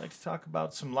show, we like to talk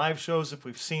about some live shows if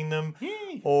we've seen them,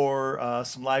 or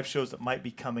some live shows that might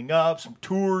be coming up, some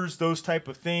tours, those type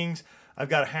of things. I've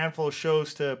got a handful of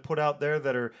shows to put out there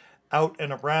that are out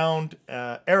and around.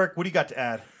 Eric, what do you got to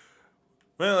add?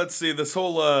 Well, let's see. This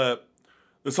whole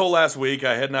last week,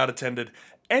 I had not attended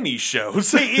any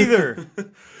shows. Me either.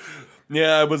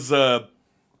 Yeah, I was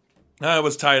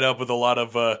tied up with a lot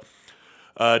of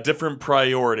different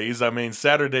priorities. I mean,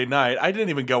 Saturday night, I didn't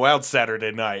even go out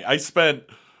Saturday night. I spent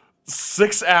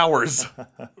 6 hours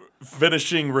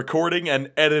finishing recording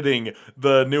and editing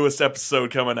the newest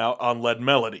episode coming out on Lead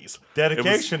Melodies.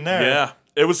 Dedication there. Yeah.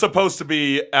 It was supposed to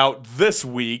be out this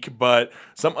week, but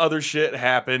some other shit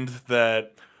happened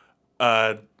that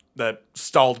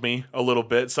stalled me a little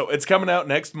bit. So it's coming out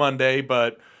next Monday,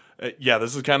 but yeah,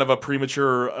 this is kind of a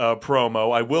premature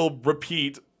promo. I will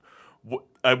repeat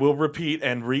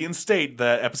and reinstate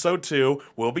that episode 2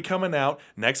 will be coming out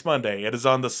next Monday. It is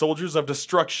on the Soldiers of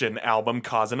Destruction album,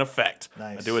 Cause and Effect.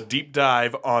 Nice. I do a deep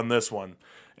dive on this one.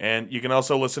 And you can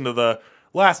also listen to the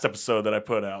last episode that I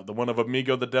put out, the one of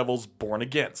Amigo the Devil's Born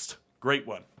Against. Great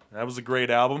one. That was a great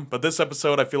album. But this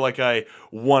episode, I feel like I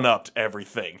one-upped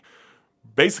everything.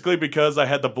 Basically because I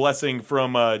had the blessing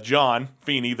from John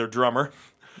Feeney, their drummer,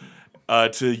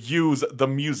 to use the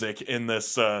music in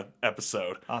this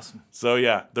episode. Awesome. So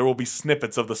yeah, there will be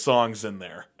snippets of the songs in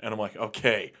there. And I'm like,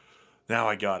 okay, now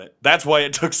I got it. That's why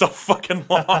it took so fucking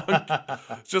long.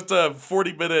 It's just a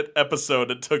 40-minute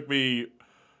episode. It took me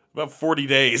about 40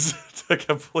 days to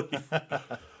complete.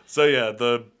 So yeah,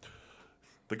 the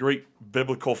great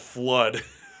biblical flood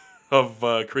of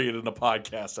creating a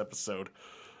podcast episode.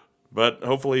 But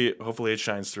hopefully it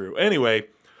shines through. Anyway,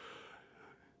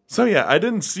 so yeah, I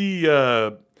didn't see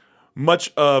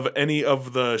much of any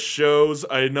of the shows.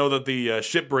 I know that the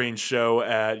Shitbrain show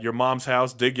at your mom's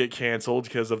house did get canceled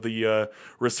because of the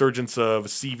resurgence of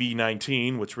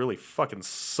CV-19, which really fucking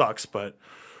sucks, but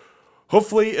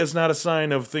hopefully it's not a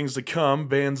sign of things to come.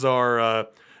 Bands are,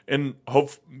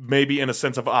 maybe in a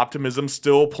sense of optimism,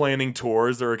 still planning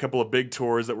tours. There are a couple of big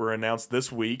tours that were announced this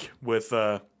week with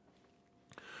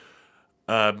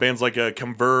bands like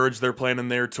Converge. They're planning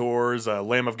their tours.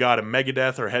 Lamb of God and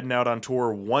Megadeth are heading out on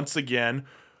tour once again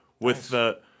with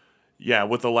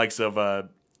with the likes of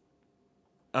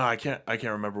I can't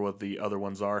remember what the other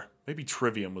ones are. Maybe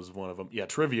Trivium was one of them. Yeah,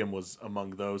 Trivium was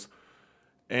among those.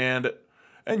 And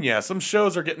yeah, some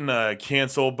shows are getting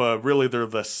canceled, but really they're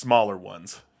the smaller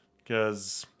ones.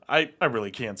 Because I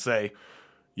really can't say.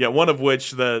 Yeah, one of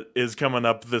which that is coming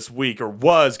up this week, or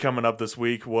was coming up this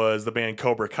week, was the band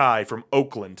Cobra Kai from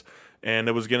Oakland. And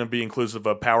it was going to be inclusive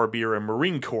of Power Beer and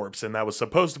Marine Corps. And that was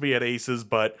supposed to be at Aces,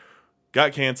 but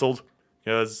got canceled.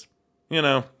 Because,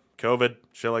 COVID,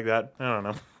 shit like that. I don't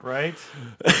know. Right?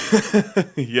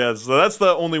 Yeah, so that's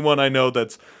the only one I know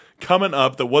that's coming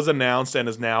up that was announced and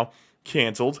is now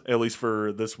canceled, at least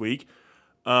for this week.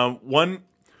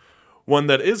 One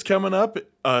that is coming up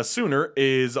sooner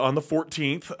is on the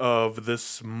 14th of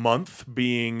this month,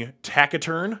 being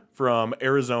Taciturn from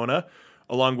Arizona,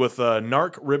 along with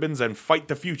Narc, Ribbons, and Fight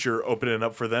the Future opening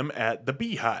up for them at the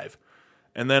Beehive.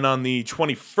 And then on the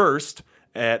 21st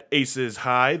at Aces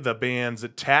High, the bands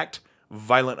Tact,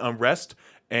 Violent Unrest,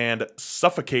 and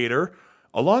Suffocator,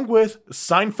 along with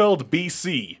Seinfeld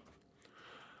BC.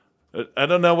 I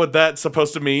don't know what that's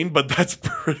supposed to mean, but that's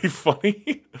pretty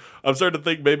funny. I'm starting to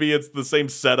think maybe it's the same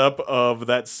setup of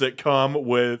that sitcom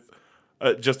with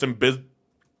just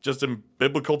in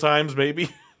biblical times,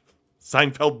 maybe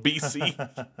Seinfeld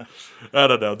BC. I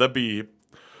don't know. That'd be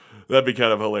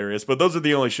kind of hilarious. But those are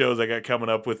the only shows I got coming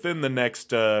up within the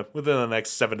next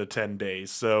 7 to 10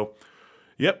 days. So,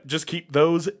 yep, just keep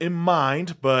those in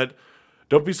mind. But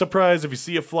don't be surprised if you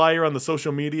see a flyer on the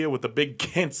social media with a big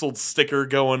canceled sticker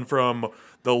going from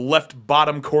the left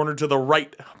bottom corner to the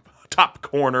right top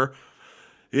corner.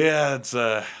 Yeah, it's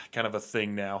kind of a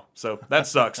thing now. So that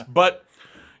sucks. But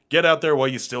get out there while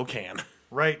you still can.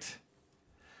 Right.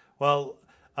 Well,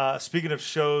 speaking of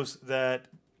shows that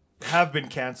have been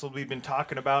canceled, we've been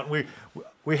talking about,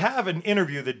 we have an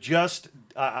interview that just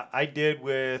I did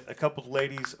with a couple of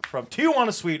ladies from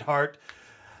Tijuana Sweetheart.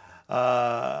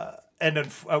 And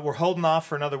then we're holding off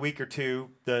for another week or two.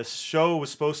 The show was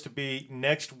supposed to be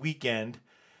next weekend,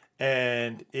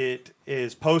 and it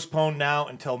is postponed now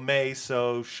until May.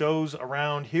 So shows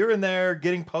around here and there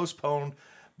getting postponed,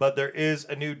 but there is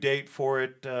a new date for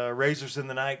it. Razors in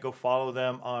the Night, go follow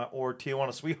them, or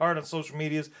Tijuana Sweetheart on social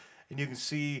medias, and you can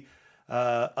see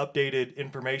updated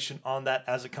information on that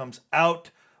as it comes out.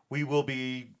 We will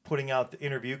be putting out the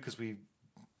interview because we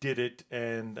did it,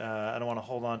 and I don't want to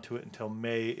hold on to it until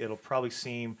May. It'll probably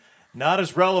seem not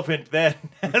as relevant then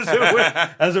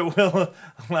as it will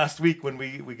last week when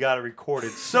we got it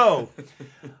recorded. So,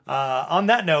 on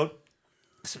that note,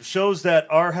 some shows that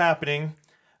are happening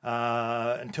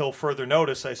until further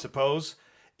notice, I suppose.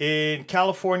 In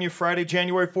California, Friday,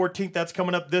 January 14th, that's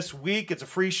coming up this week. It's a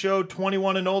free show,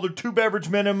 21 and older, 2 beverage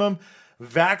minimum,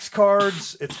 Vax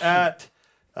cards. It's at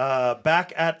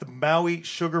back at the Maui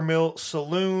Sugar Mill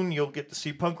Saloon. You'll get to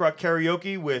see punk rock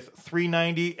karaoke with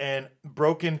 390 and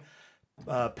Broken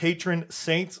Patron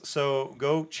Saints. So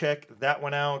go check that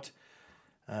one out.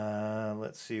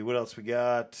 Let's see what else we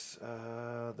got.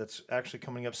 That's actually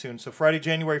coming up soon. So Friday,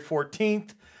 January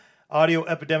 14th, Audio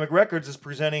Epidemic Records is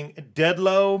presenting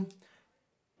Deadlow,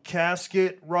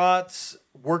 Casket Rots,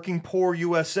 Working Poor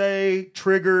USA,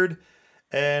 Triggered,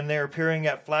 and they're appearing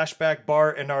at Flashback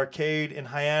Bar and Arcade in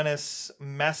Hyannis,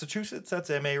 Massachusetts. That's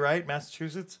MA, right?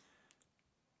 Massachusetts?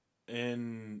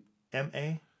 In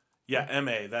MA? Yeah,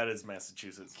 MA. That is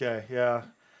Massachusetts. Okay,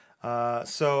 yeah.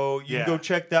 So you can go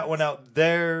check that one out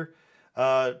there.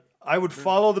 I would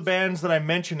follow the bands that I'm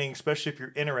mentioning, especially if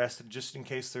you're interested, just in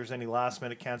case there's any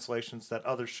last-minute cancellations. That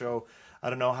other show, I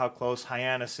don't know how close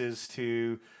Hyannis is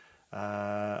to,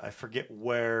 I forget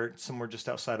where, somewhere just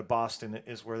outside of Boston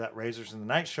is where that Razors in the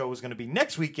Night show was going to be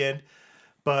next weekend,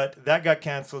 but that got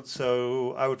canceled,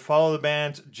 so I would follow the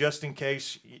bands just in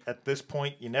case. At this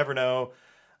point, you never know.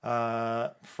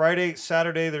 Friday,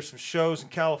 Saturday, there's some shows in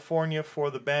California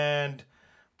for the band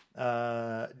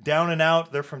Down and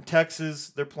Out. They're from Texas.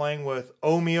 They're playing with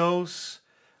Omios,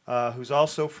 who's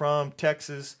also from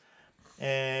Texas.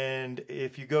 And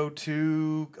if you go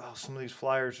to, some of these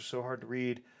flyers are so hard to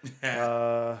read.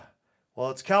 Well,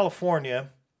 it's California.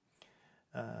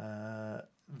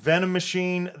 Venom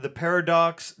Machine, The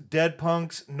Paradox, Dead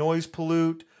Punks, Noise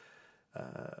Pollute,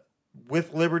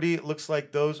 With Liberty. It looks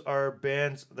like those are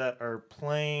bands that are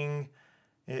playing.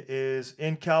 It is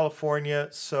in California,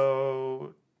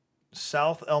 so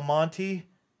South El Monte,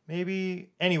 maybe.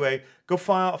 Anyway, go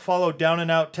follow Down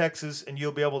and Out Texas, and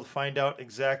you'll be able to find out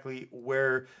exactly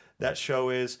where that show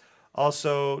is.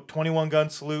 Also, 21 Gun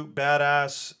Salute,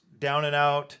 Badass, Down and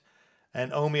Out,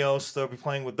 and Omios. They'll be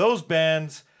playing with those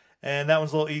bands, and that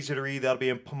one's a little easier to read. That'll be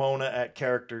in Pomona at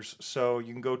Characters, so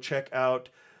you can go check out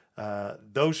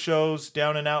those shows.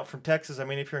 Down and Out from Texas. I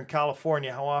mean, if you're in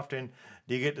California, how often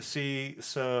do you get to see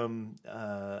some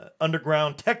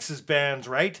underground Texas bands,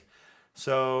 right?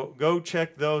 So go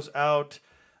check those out.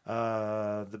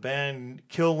 The band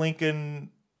Kill Lincoln,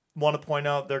 want to point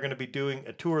out they're going to be doing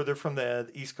a tour. They're from the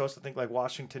East Coast, I think, like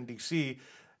Washington, D.C.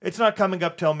 It's not coming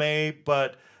up till May,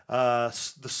 but the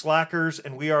Slackers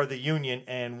and We Are the Union,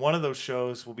 and one of those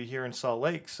shows will be here in Salt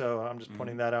Lake. So I'm just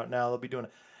pointing that out now. They'll be doing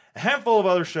a handful of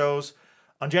other shows.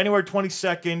 On January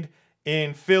 22nd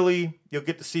in Philly, you'll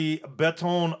get to see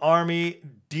Beton Army,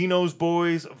 Dino's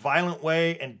Boys, Violent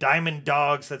Way, and Diamond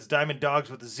Dogs. That's Diamond Dogs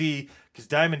with a Z, because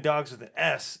Diamond Dogs with an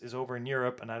S is over in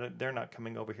Europe, and they're not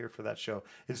coming over here for that show.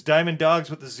 It's Diamond Dogs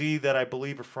with a Z that I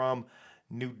believe are from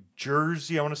New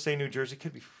Jersey. I want to say New Jersey.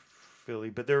 Could be Philly,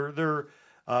 but they're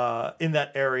in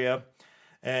that area.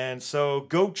 And so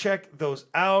go check those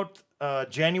out.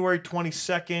 January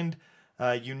 22nd,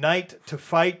 Unite to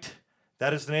Fight.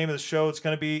 That is the name of the show. It's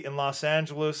going to be in Los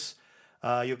Angeles.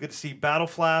 You'll get to see Battle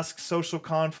Flask, Social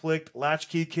Conflict,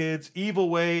 Latchkey Kids, Evil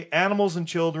Way, Animals and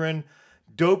Children,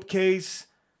 Dope Case,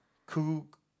 Hue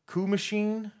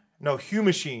Machine.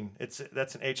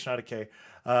 That's an H, not a K.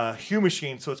 Hue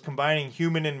Machine. So it's combining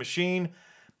human and machine,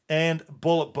 and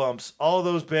Bullet Bumps. All of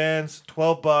those bands,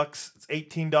 $12. It's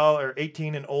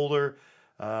 $18 and older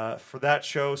for that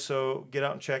show. So get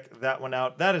out and check that one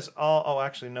out. That is all. Oh,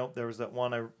 actually, nope. There was that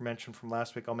one I mentioned from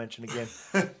last week. I'll mention again.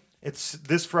 It's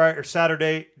this Friday or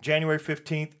Saturday, January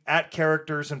 15th at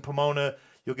Characters in Pomona.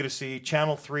 You'll get to see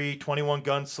Channel 3, 21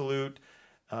 Gun Salute.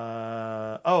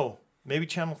 Maybe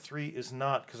Channel 3 is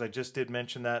not, because I just did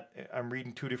mention that. I'm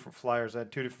reading two different flyers. I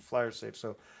had two different flyers saved,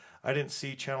 so I didn't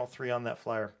see Channel 3 on that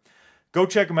flyer. Go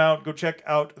check them out. Go check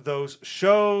out those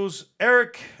shows.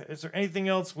 Eric, is there anything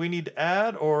else we need to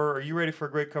add, or are you ready for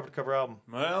a great cover-to-cover album?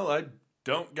 Well, I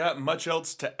don't got much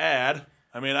else to add.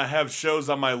 I mean, I have shows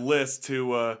on my list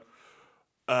to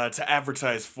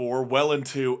advertise for well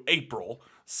into April,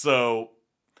 so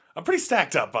I'm pretty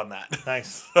stacked up on that.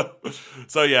 Nice.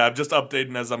 So yeah, I'm just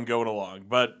updating as I'm going along.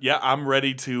 But yeah, I'm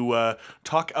ready to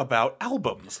talk about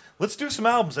albums. Let's do some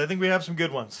albums. I think we have some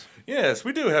good ones. Yes,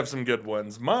 we do have some good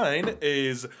ones. Mine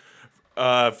is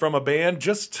from a band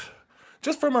just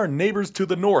from our neighbors to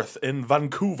the north in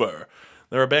Vancouver.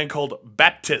 They're a band called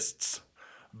Baptists.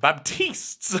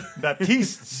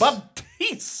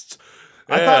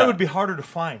 I thought Yeah. it would be harder to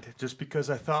find just because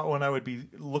I thought when I would be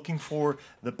looking for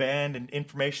the band and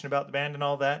information about the band and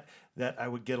all that I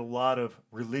would get a lot of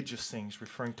religious things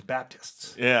referring to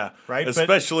Baptists. Yeah. Right, but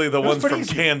Especially the it was ones from pretty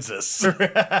easy. Kansas.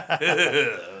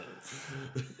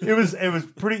 It was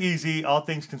pretty easy, all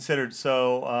things considered.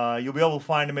 So you'll be able to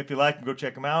find them if you like and go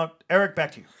check them out. Eric,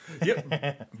 back to you.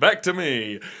 Yep. Back to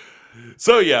me.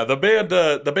 So yeah, the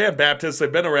band Baptist,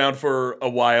 they've been around for a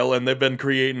while, and they've been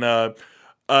creating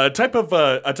a type of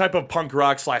punk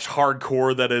rock /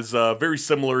 hardcore that is very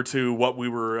similar to what we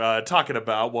were talking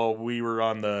about while we were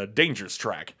on the Dangerous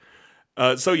track.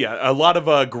 So yeah, a lot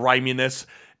of griminess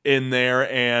in there,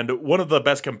 and one of the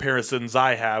best comparisons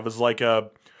I have is like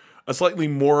a slightly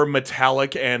more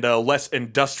metallic and less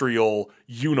industrial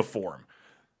Uniform.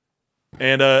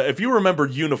 And if you remember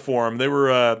Uniform, they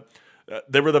were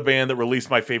the band that released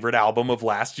my favorite album of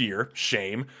last year,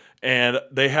 Shame. And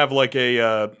they have like they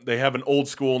have an old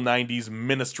school 90s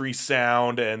Ministry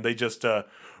sound, and they just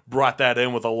brought that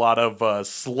in with a lot of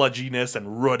sludginess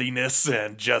and ruddiness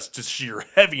and just sheer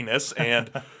heaviness,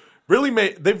 and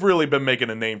they've really been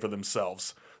making a name for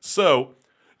themselves. So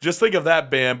just think of that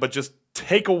band, but just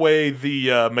take away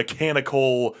the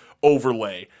mechanical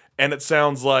overlay, and it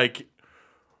sounds like,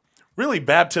 really,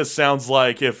 Baptist sounds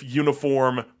like if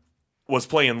Uniform was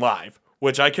playing live,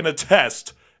 which I can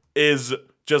attest is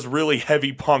just really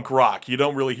heavy punk rock. You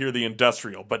don't really hear the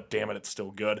industrial, but damn it, it's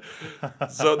still good.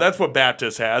 So that's what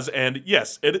Baptist has, and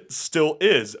yes, it still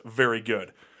is very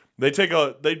good. They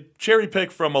cherry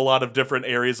pick from a lot of different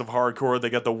areas of hardcore. They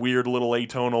got the weird little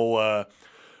atonal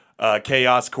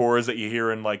chaos chords that you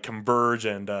hear in like Converge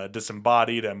and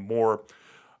Disembodied, and more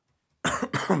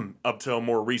up till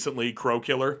more recently Crow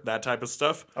Killer, that type of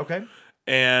stuff. Okay.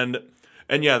 And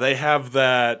yeah, they have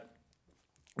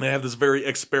this very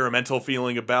experimental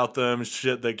feeling about them,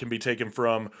 shit that can be taken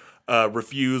from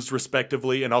Refused,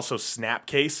 respectively, and also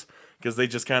Snapcase, because they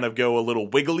just kind of go a little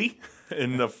wiggly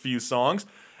in a few songs.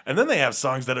 And then they have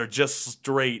songs that are just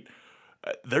straight,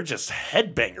 they're just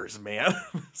headbangers, man.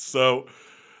 So,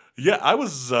 yeah, I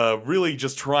was really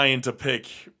just trying to pick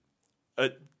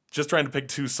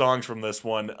two songs from this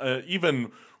one.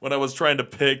 Even when I was trying to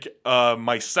pick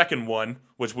my second one,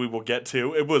 which we will get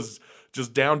to, it was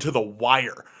just down to the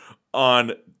wire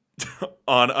on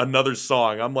another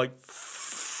song. I'm like,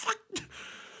 fuck.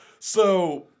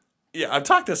 So, yeah, I've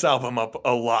talked this album up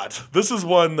a lot. This is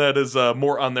one that is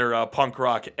more on their punk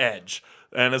rock edge,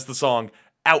 and it's the song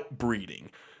Outbreeding.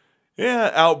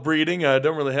 Yeah, Outbreeding. I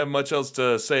don't really have much else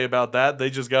to say about that. They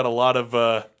just got a lot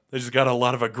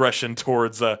of aggression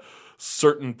towards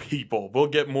certain people. We'll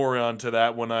get more onto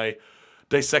that when I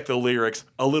dissect the lyrics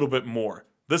a little bit more.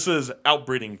 This is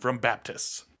Outbreeding from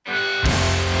Baptists.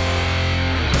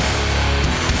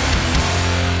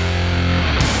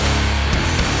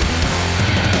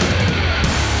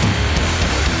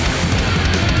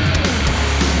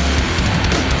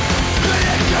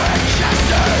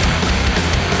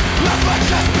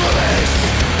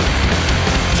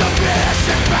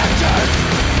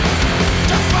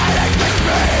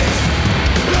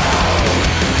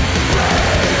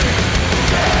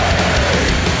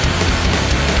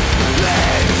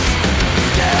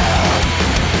 Stay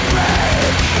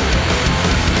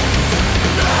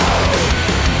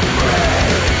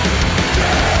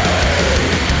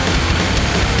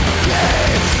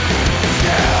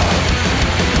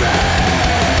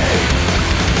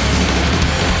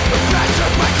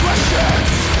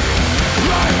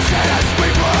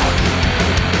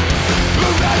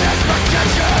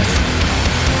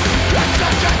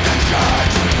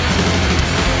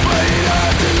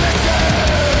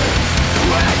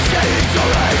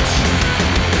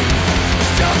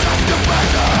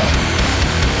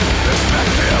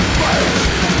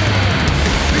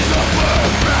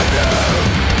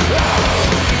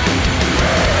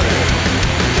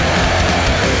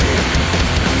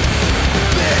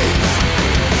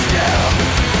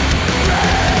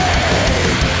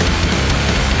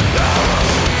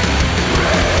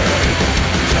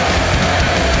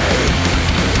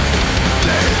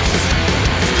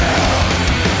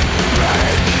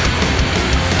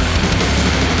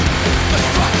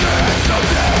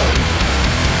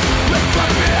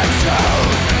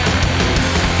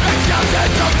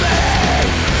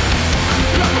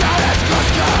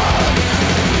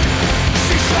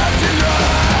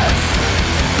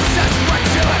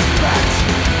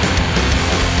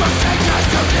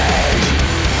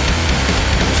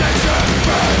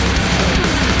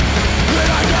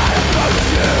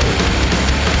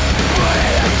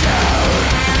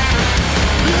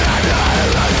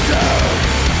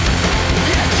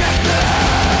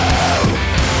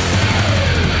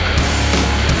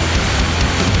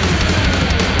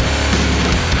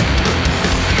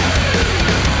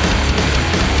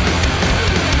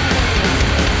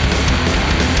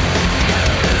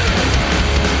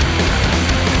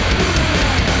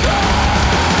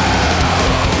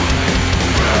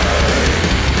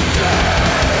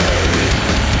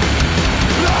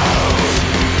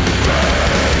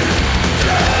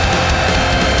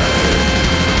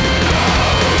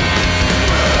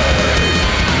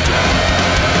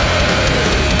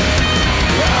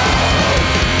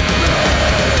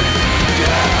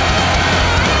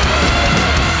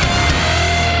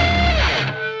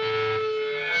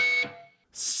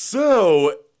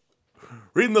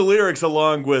reading the lyrics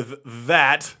along with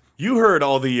that, you heard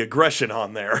all the aggression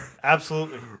on there.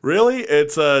 Absolutely. Really?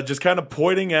 It's just kind of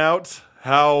pointing out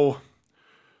how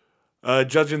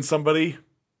judging somebody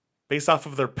based off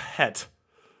of their pet.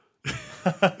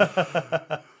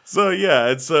 So yeah,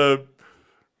 it's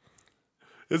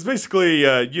basically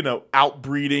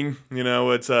outbreeding.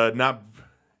 It's not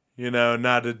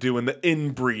doing the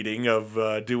inbreeding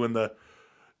of doing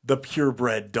the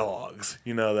purebred dogs.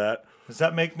 You know that. Does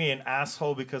that make me an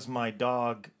asshole because my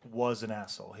dog was an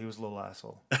asshole? He was a little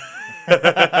asshole.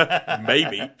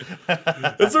 Maybe.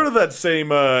 It's sort of that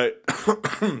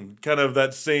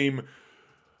same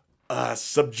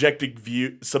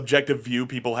subjective view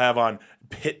people have on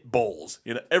pit bulls.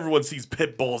 Everyone sees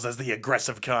pit bulls as the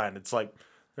aggressive kind. It's like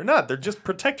they're not. They're just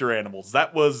protector animals.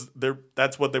 That's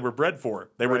what they were bred for.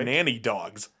 They were nanny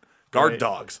dogs, guard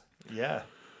dogs. Yeah.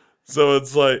 So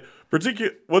it's like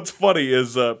what's funny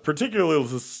is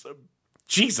particularly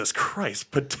Jesus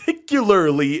Christ,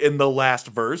 particularly in the last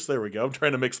verse. There we go. I'm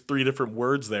trying to mix 3 different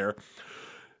words there.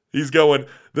 He's going,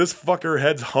 this fucker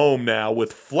heads home now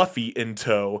with Fluffy in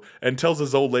tow and tells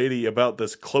his old lady about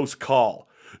this close call.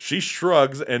 She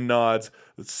shrugs and nods,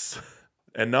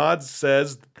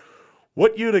 says,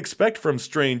 what you'd expect from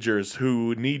strangers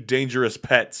who need dangerous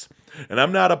pets. And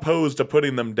I'm not opposed to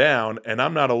putting them down, and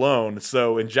I'm not alone,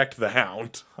 so inject the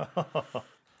hound.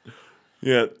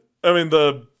 Yeah, I mean,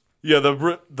 the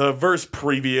verse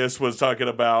previous was talking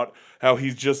about how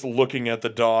he's just looking at the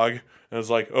dog, and it's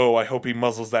like, oh, I hope he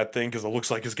muzzles that thing because it looks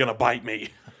like it's gonna bite me.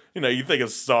 You think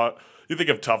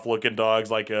of tough-looking dogs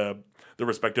like the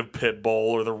respective pit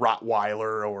bull or the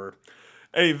Rottweiler or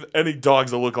any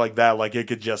dogs that look like that, like it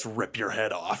could just rip your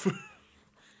head off.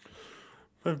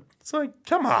 It's like,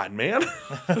 come on, man.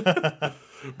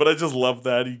 But I just love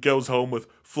that he goes home with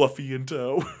Fluffy in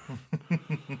tow.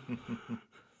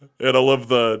 And I love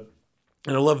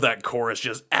that chorus,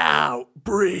 just outbreeding.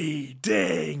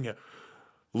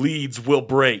 Leads will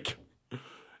break.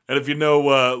 And if you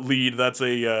know lead, that's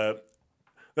an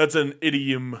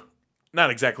idiom. Not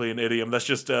exactly an idiom. That's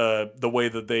just the way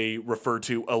that they refer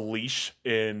to a leash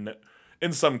in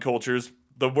some cultures.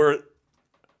 The word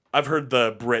I've heard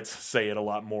the Brits say it a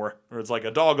lot more, or it's like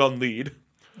a dog on lead.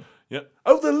 Yeah.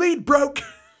 Oh, the lead broke.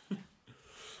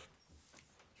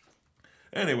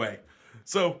 Anyway,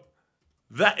 so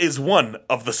that is one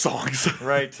of the songs.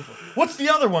 Right. What's the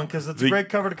other one? Because it's a great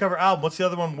cover-to-cover album. What's the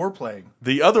other one we're playing?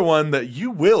 The other one that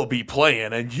you will be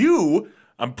playing, and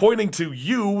I'm pointing to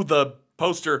you, the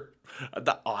poster,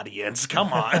 the audience,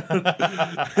 come on,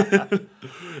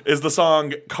 is the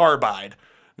song Carbide.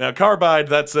 Now, Carbide,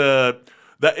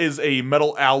 that is a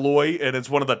metal alloy, and it's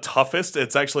one of the toughest.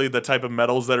 It's actually the type of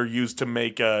metals that are used to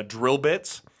make drill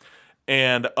bits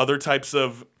and other types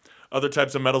of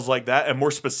metals like that, and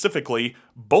more specifically,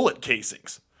 bullet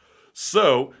casings.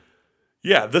 So,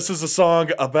 yeah, this is a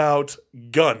song about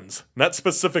guns, not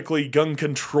specifically gun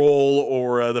control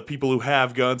or the people who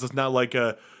have guns. It's not like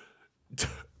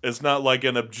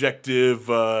an objective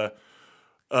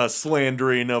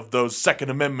slandering of those Second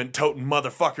Amendment toting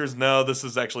motherfuckers. No, this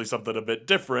is actually something a bit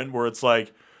different, where it's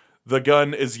like the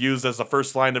gun is used as the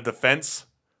first line of defense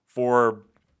for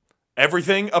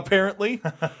everything, apparently.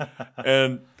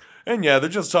 And yeah, they're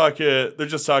just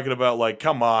talking about, like,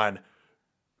 come on,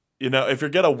 if you're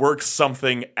gonna work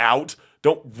something out,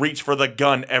 don't reach for the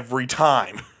gun every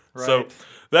time. Right. So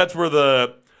that's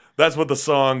what the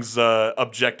song's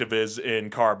objective is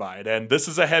in Carbide. And this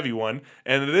is a heavy one,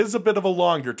 and it is a bit of a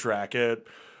longer track.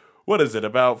 What is it,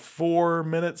 about 4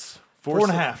 minutes?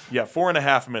 4.5. Yeah,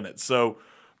 4.5 minutes. So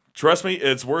trust me,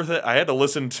 it's worth it. I had to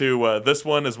listen to this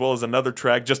one as well as another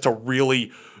track just to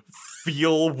really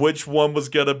feel which one was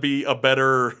going to be a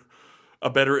better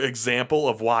example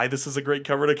of why this is a great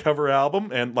cover-to-cover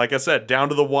album. And like I said, down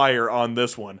to the wire on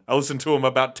this one. I listened to them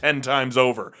about 10 times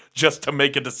over just to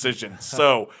make a decision.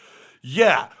 So,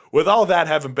 yeah, with all that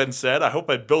having been said, I hope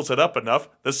I built it up enough.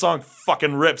 This song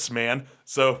fucking rips, man.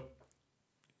 So,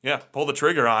 yeah, pull the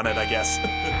trigger on it, I guess.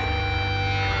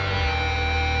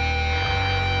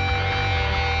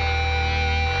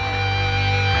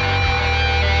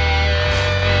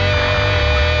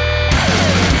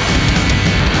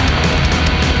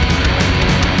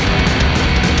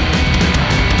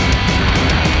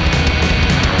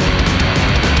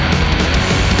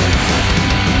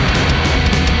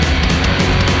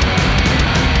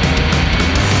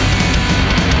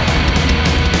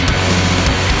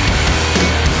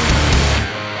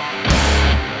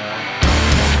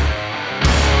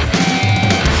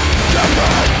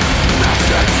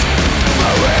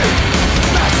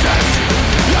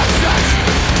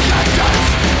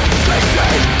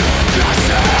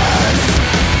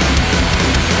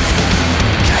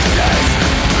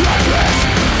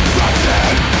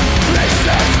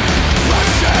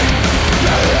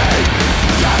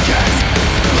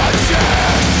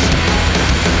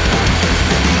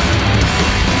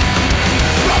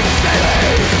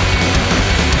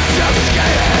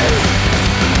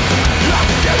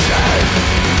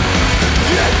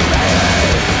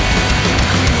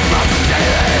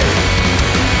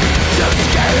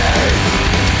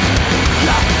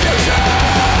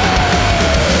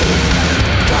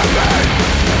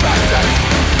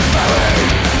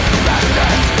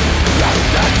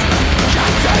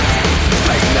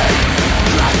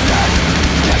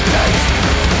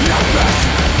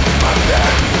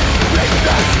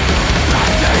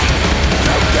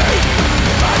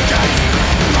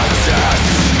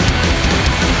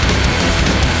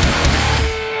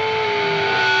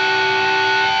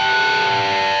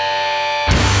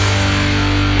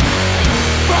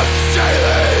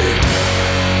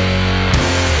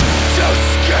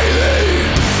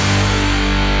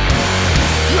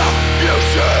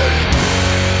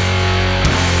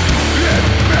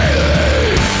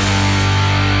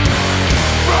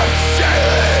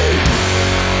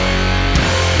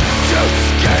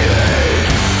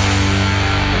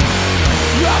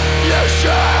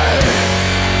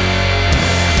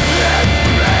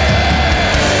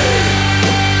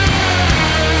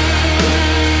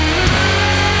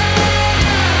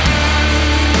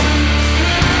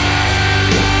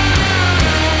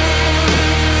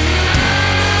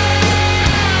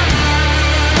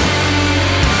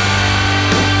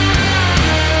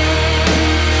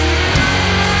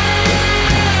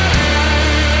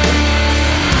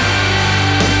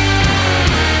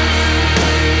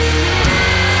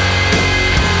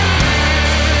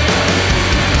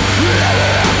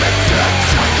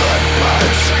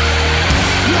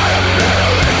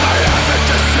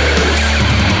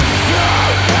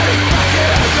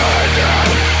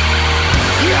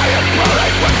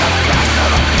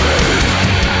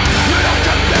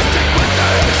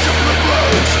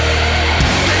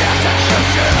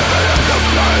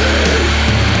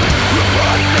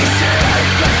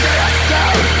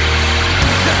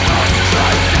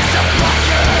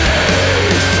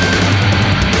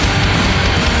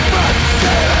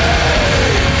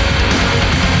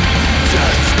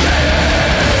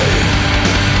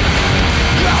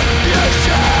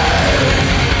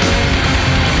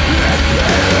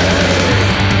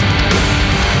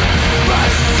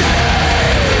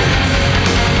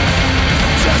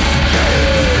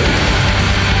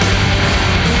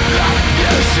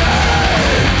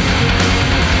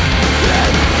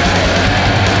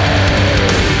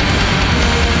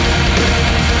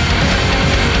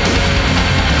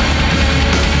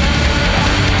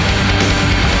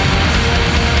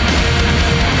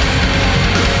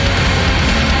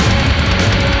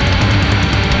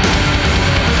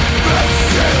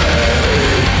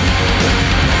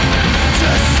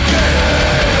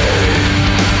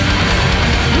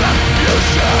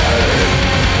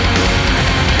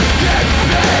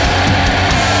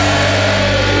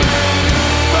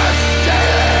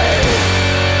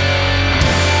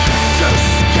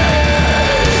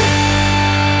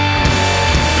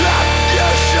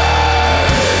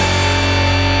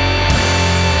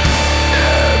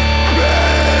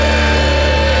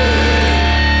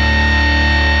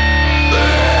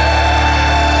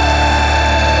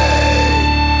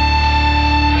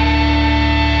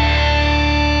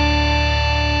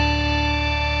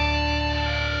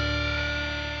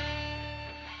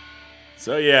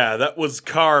 So yeah, that was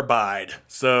Carbide.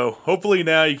 So hopefully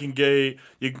now you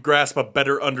can grasp a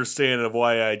better understanding of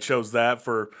why I chose that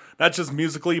for not just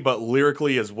musically but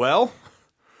lyrically as well.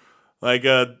 Like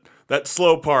that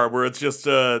slow part where it's just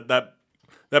that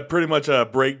pretty much a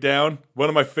breakdown. One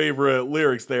of my favorite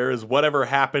lyrics there is whatever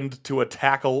happened to a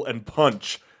tackle and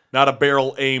punch, not a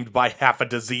barrel aimed by half a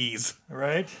disease.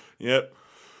 Right? Yep.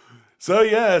 So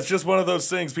yeah, it's just one of those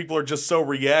things. People are just so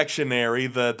reactionary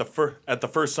that at the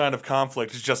first sign of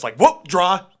conflict, it's just like, whoop,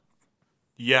 draw.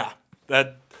 Yeah,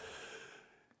 that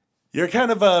you're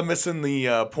kind of missing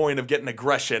the point of getting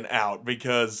aggression out,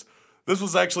 because this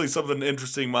was actually something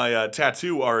interesting. My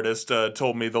tattoo artist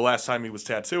told me the last time he was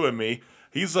tattooing me.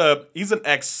 He's an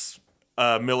ex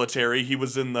military. He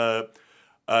was in the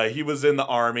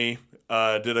army.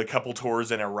 Did a couple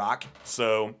tours in Iraq,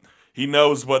 so he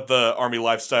knows what the army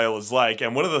lifestyle is like.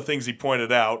 And one of the things he pointed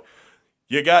out,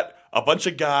 you got a bunch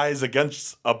of guys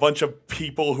against a bunch of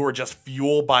people who are just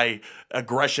fueled by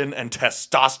aggression and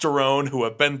testosterone, who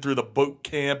have been through the boot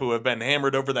camp, who have been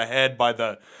hammered over the head by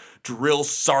the drill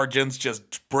sergeants,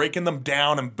 just breaking them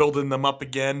down and building them up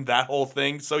again, that whole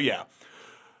thing. So yeah,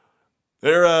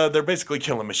 they're basically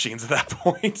killing machines at that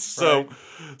point. So, Right.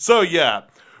 so yeah,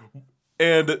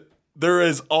 and there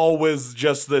is always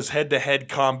just this head-to-head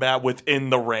combat within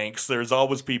the ranks. There's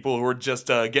always people who are just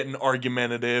getting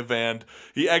argumentative, and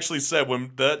he actually said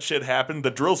when that shit happened, the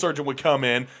drill sergeant would come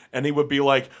in, and he would be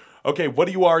like, okay, what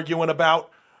are you arguing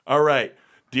about? All right,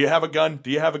 do you have a gun? Do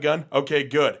you have a gun? Okay,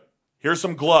 good. Here's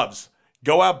some gloves.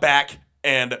 Go out back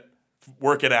and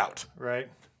work it out. Right.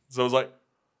 So I was like,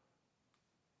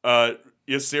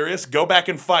 you serious? Go back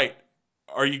and fight.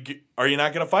 Are you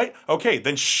not going to fight? Okay,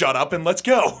 then shut up and let's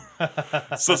go.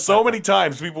 So many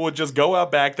times people would just go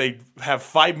out back, they'd have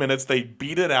 5 minutes, they'd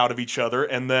beat it out of each other,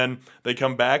 and then they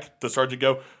come back, the sergeant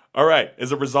go, all right,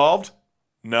 is it resolved?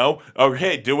 No?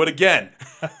 Okay, do it again.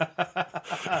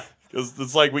 Because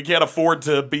it's like we can't afford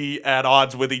to be at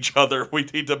odds with each other. We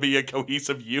need to be a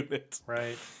cohesive unit.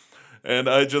 Right. And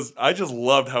I just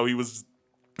loved how he was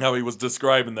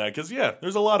describing that, because yeah,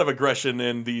 there's a lot of aggression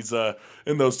in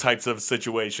those types of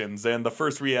situations, and the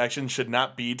first reaction should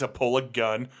not be to pull a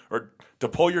gun or to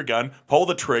pull your gun, pull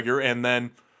the trigger, and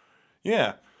then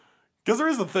yeah, because there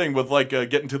is the thing with like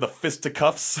getting to the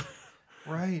fisticuffs.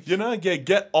 Right. You know,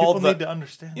 get all People the need to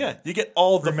understand. yeah, you get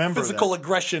all the Remember physical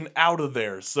aggression out of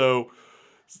there. So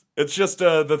it's just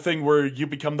the thing where you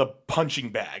become the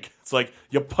punching bag. It's like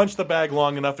you punch the bag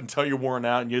long enough until you're worn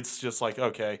out, and it's just like,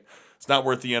 okay, it's not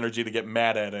worth the energy to get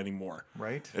mad at anymore.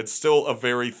 Right. It's still a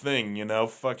very thing, you know,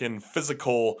 fucking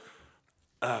physical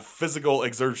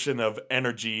exertion of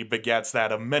energy begets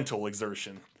that of mental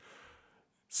exertion.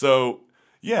 So,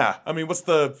 yeah, I mean, what's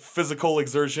the physical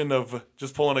exertion of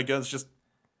just pulling a gun? It's just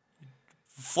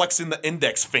flexing the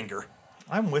index finger.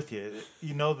 I'm with you.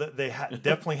 You know that they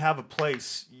definitely have a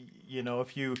place. You know,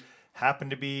 if you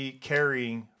happen to be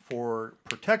carrying for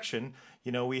protection,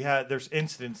 you know, there's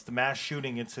incidents, the mass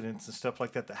shooting incidents and stuff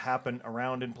like that happen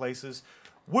around in places.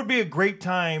 Would be a great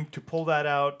time to pull that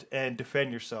out and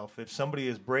defend yourself. If somebody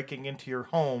is breaking into your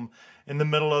home in the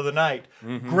middle of the night,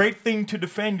 great thing to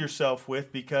defend yourself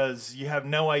with, because you have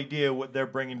no idea what they're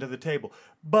bringing to the table.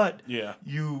 But Yeah.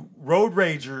 you road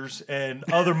ragers and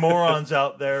other morons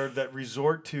out there that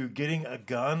resort to getting a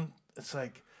gun, it's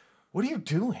like, what are you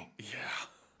doing? Yeah.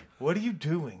 What are you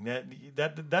doing?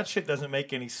 That shit doesn't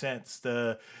make any sense.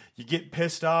 You get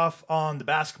pissed off on the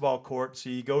basketball court, so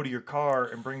you go to your car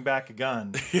and bring back a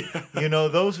gun. You know,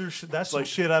 that's some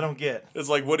shit I don't get. It's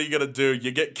like, what are you going to do? You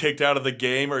get kicked out of the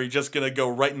game, or are you just going to go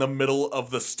right in the middle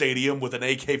of the stadium with an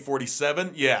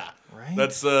AK-47? Yeah. Right.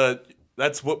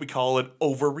 That's what we call an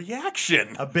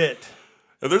overreaction. A bit.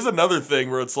 And there's another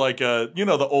thing where it's like, you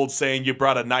know the old saying, you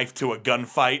brought a knife to a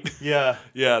gunfight? Yeah.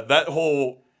 Yeah, that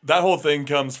whole thing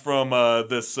comes from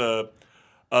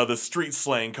the street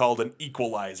slang called an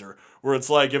equalizer, where it's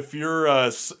like if you're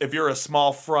a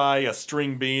small fry, a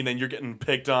string bean, and you're getting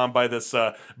picked on by this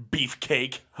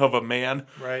beefcake of a man,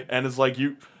 Right. and it's like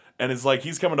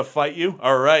he's coming to fight you.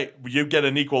 All right, you get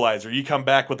an equalizer. You come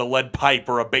back with a lead pipe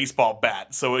or a baseball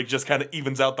bat, so it just kind of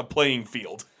evens out the playing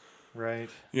field. Right.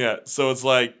 Yeah, so it's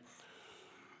like,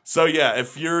 so yeah,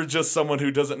 if you're just someone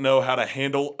who doesn't know how to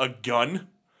handle a gun,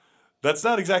 that's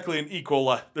not exactly an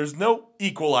there's no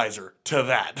equalizer to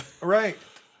that. Right.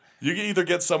 You can either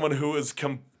get someone who is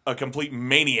a complete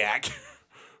maniac,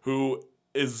 who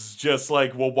is just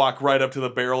like, will walk right up to the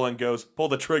barrel and goes, pull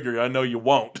the trigger, I know you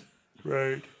won't.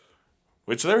 Right.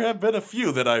 Which there have been a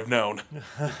few that I've known.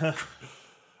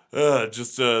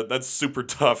 That's super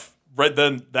tough. Right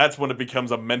then, that's when it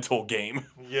becomes a mental game.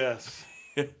 Yes.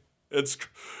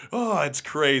 It's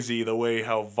crazy the way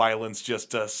how violence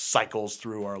just cycles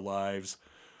through our lives.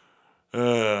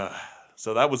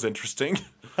 So that was interesting.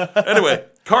 Anyway,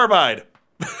 Carbide.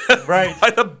 Right.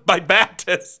 by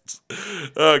Baptists.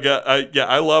 Oh god,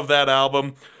 I love that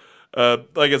album.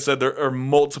 Like I said, there are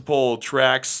multiple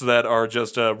tracks that are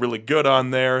just really good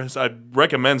on there. So I'd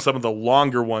recommend some of the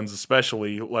longer ones,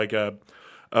 especially like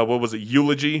what was it,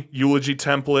 Eulogy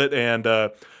Template,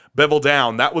 and Bevel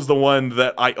Down. That was the one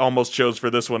that I almost chose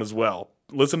for this one as well.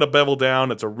 Listen to Bevel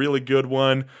Down; it's a really good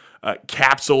one.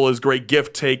 Capsule is great.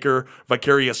 Gift Taker,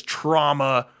 Vicarious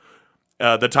Trauma.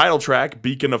 The title track,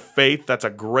 Beacon of Faith, that's a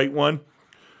great one.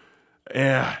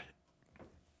 Yeah,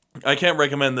 I can't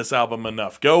recommend this album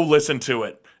enough. Go listen to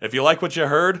it. If you like what you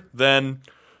heard, then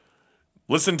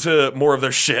listen to more of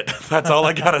their shit. That's all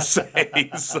I gotta say.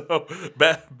 So,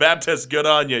 Baptist, good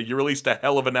on you. You released a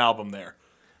hell of an album there.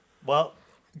 Well,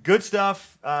 good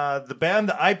stuff. The band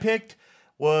that I picked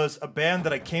was a band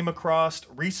that I came across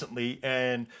recently,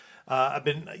 and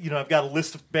I've got a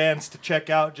list of bands to check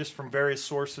out just from various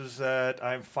sources that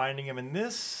I'm finding them. And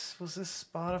was this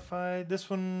Spotify? This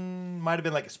one might have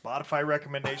been like a Spotify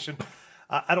recommendation.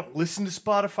 I don't listen to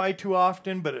Spotify too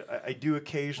often, but I do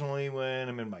occasionally when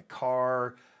I'm in my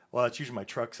car. Well, it's usually my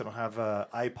truck, so I don't have an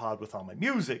iPod with all my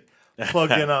music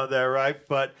plugged in out there, right?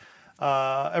 But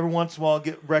every once in a while, I'll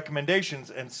get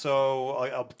recommendations, and so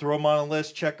I'll throw them on a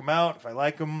list, check them out. If I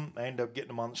like them, I end up getting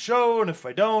them on the show, and if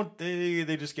I don't, they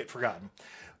just get forgotten.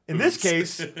 In this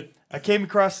case, I came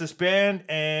across this band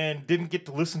and didn't get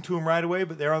to listen to them right away,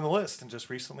 but they're on the list, and just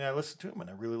recently I listened to them,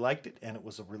 and I really liked it, and it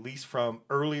was a release from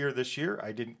earlier this year.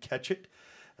 I didn't catch it.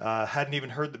 Hadn't even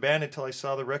heard the band until I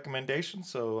saw the recommendation,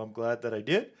 so I'm glad that I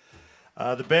did.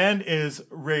 The band is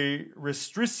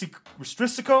Restrissico,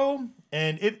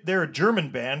 and they're a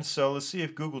German band, so let's see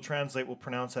if Google Translate will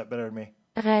pronounce that better than me.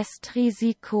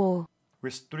 Restrissico.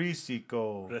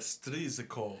 Restrissico.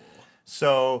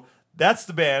 So that's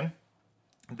the band.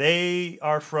 They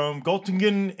are from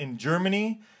Göttingen in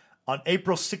Germany. On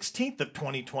April 16th of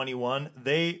 2021,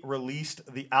 they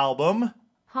released the album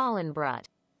Hollenbrot.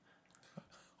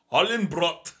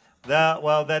 Hollenbrot.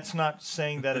 That's not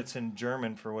saying that it's in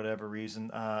German for whatever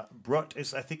reason. Brut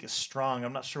is strong.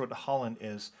 I'm not sure what Holland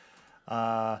is.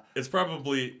 It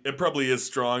probably is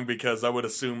strong because I would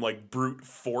assume like brute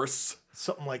force.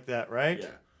 Something like that, right?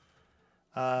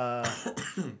 Yeah.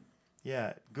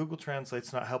 Yeah, Google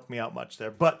Translate's not helping me out much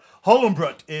there. But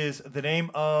Hollenbrot is the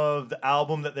name of the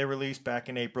album that they released back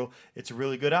in April. It's a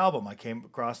really good album. I came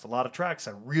across a lot of tracks.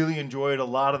 I really enjoyed a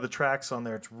lot of the tracks on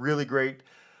there. It's really great.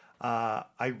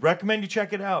 I recommend you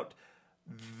check it out.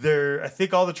 I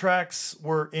think all the tracks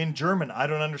were in German. I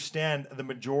don't understand the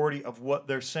majority of what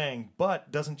they're saying,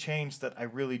 but doesn't change that I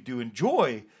really do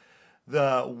enjoy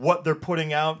what they're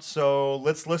putting out. So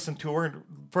let's listen to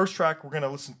first track. We're going to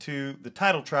listen to the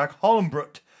title track,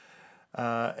 Hollenbrot,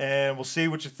 and we'll see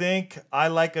what you think. I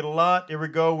like it a lot. Here we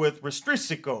go with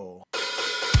Restrissico.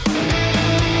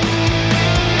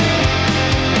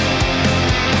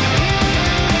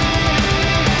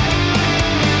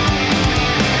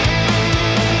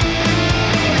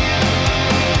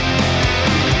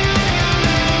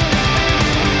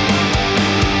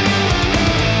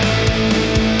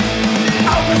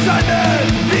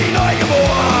 Wie neu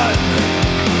geboren,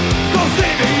 so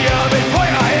stehen wir hier mit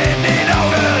Feuer in den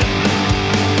Augen,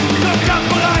 sind ganz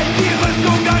bereit, die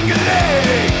Rüstung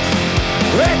angelegt,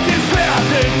 mit dem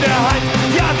Schwert in der Hand,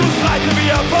 ja so schreiten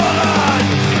wir voran,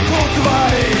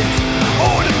 todweit,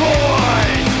 ohne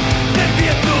Furcht, sind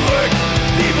wir zurück,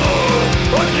 die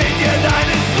Mut und dreht dir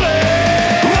deinen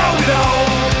Strick. Augen auf,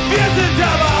 wir sind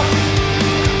der Macht,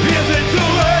 wir sind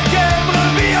zurück im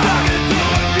Revier,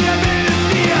 wir bilden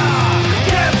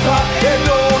im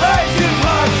glorreichen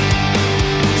Frack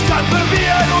stampfen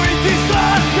wir durch die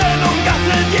Straßen und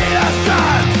Gassen jeder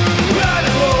Stadt.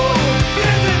 Bravo,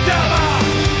 wir sind der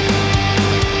Macht,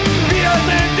 wir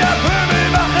sind der Pöbel,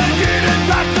 machen jeden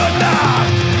Tag zur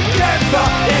Nacht.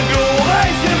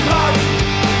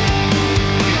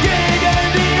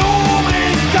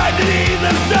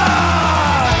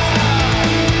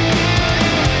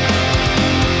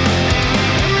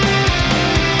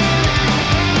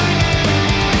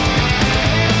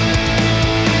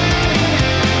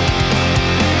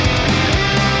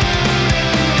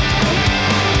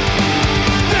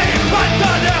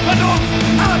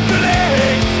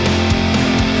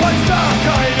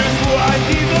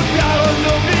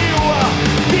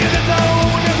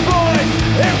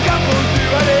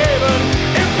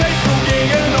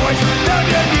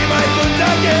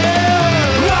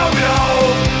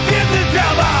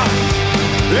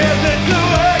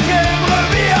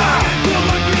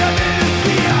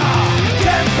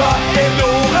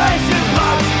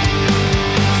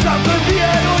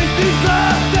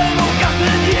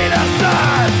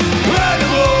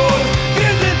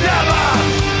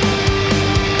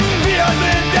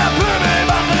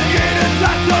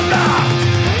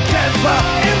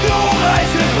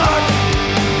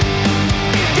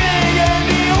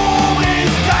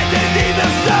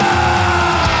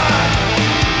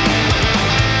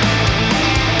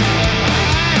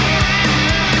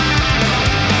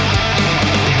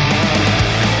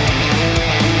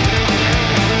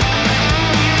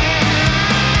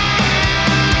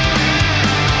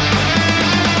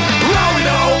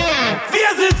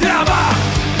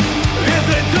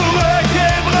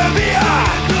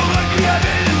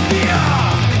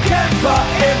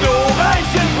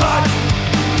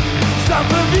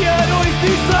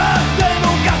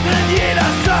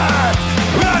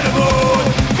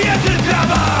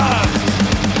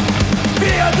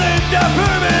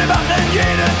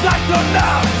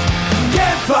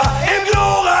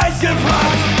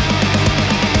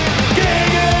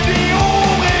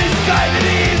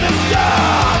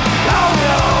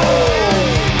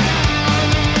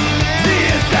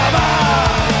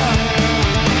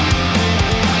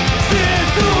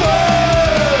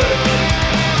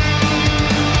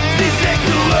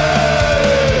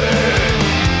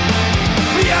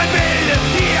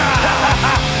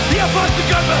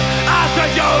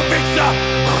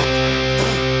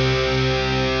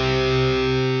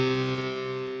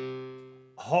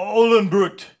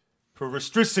 for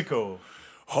Restristico.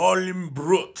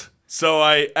 Hollenbrut. So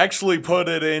I actually put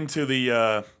it into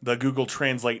the Google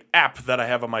Translate app that I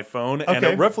have on my phone, and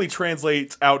Okay. it roughly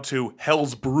translates out to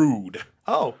Hell's Brood.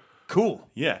 Oh, cool.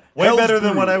 Yeah. Way Hell's better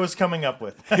than what Brood. I was coming up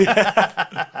with.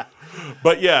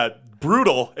 But yeah,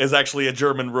 brutal is actually a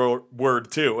German word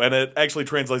too, and it actually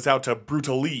translates out to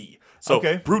brutally. So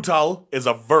Okay. brutal is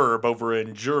a verb over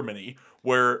in Germany,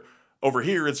 where over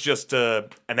here it's just an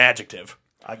adjective.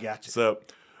 I got you. So,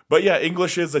 but yeah,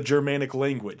 English is a Germanic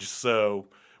language, so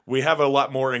we have a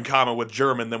lot more in common with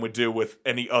German than we do with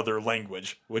any other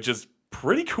language, which is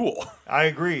pretty cool. I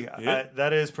agree. Yeah.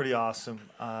 That is pretty awesome.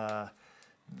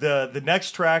 The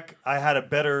next track I had a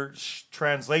better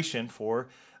translation for.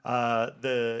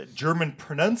 The German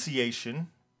pronunciation,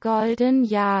 Golden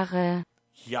Jahre.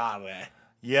 Jahre.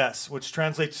 yes, which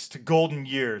translates to golden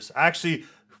years. I actually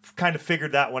kind of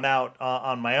figured that one out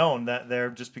on my own. That there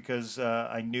just because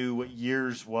I knew what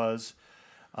years was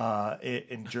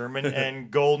in German,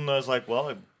 and golden. I was like, well,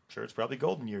 I'm sure it's probably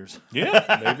golden years.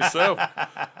 Yeah, maybe so.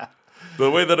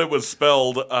 The way that it was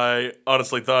spelled, I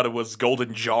honestly thought it was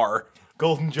golden jar.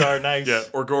 Golden jar, nice. Yeah,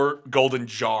 or golden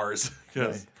jars. 'Cause,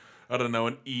 Right. I don't know,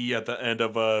 an E at the end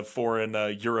of a foreign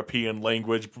European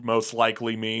language most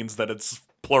likely means that it's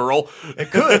plural.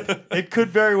 It could. It could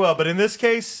very well. But in this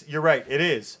case, you're right. It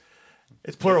is.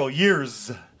 It's plural.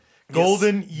 Years.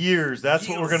 Golden years. That's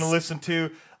what we're going to listen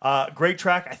to. Great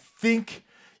track. I think,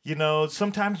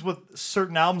 sometimes with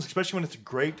certain albums, especially when it's a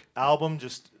great album,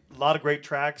 just a lot of great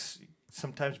tracks,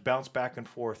 sometimes bounce back and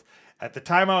forth. At the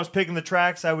time I was picking the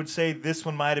tracks, I would say this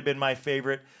one might have been my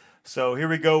favorite. So here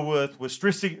we go with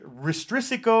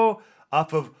Restristico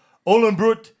off of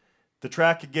Ohlenbrut. The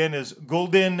track again is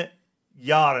Golden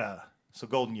Jahre. So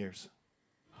Golden Years.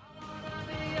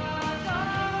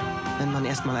 Wenn man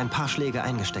erstmal ein paar Schläge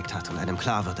eingesteckt hat und einem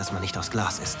klar wird, dass man nicht aus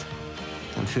Glas ist,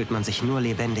 dann fühlt man sich nur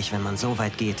lebendig, wenn man so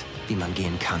weit geht, wie man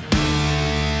gehen kann.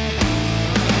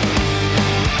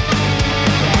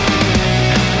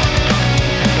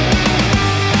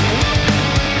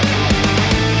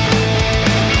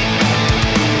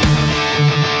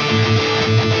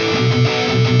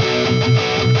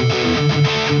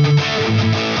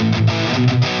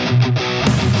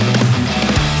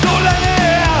 So lange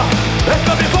her, es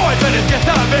kommt mir vor, als wenn es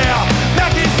gestern wäre.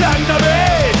 Merk ich langsam,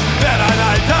 ich werde ein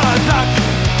alter Sack.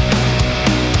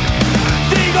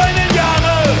 Die goldenen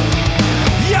Jahre,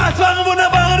 ja, es waren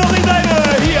wunderbare, doch ich bleibe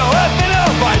hier. Hört mir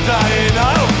noch weiterhin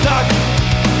auf Zack.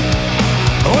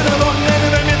 Und am Wochenende,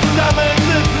 wenn wir zusammen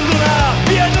sitzen, so nah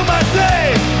wie ein Nummer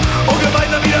 10 und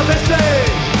gemeinsam wieder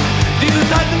feststellen, diese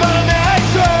Zeiten waren mir echt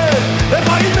schön, dann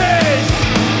frag ich mich,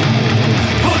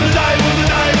 wo sind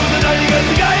all die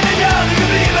ganzen geilen Jahre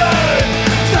geblieben?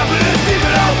 Stapel den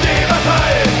Stiefel auf dem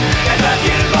Asphalt, es hat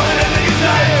jedes Wochenende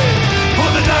geknallt. Wo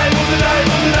sind all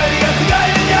die ganzen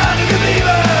geilen Jahre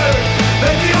geblieben?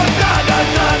 Wenn sie uns sahen, dann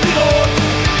sahen sie rot,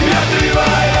 wir hatten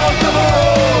überall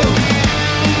Hausverbot.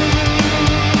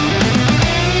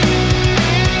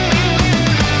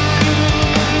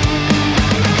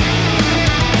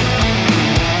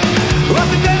 Auf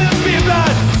dem kleinen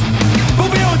Spielplatz, wo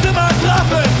wir uns immer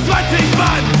trafen, 20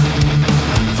 Mann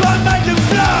von meinem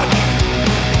Schlag.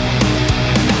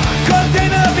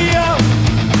 Containerbier,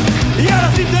 ja,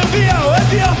 das 7. Bier, und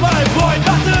wir auf meinen Freund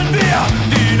warten wir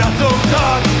die Nacht zum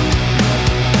Tag.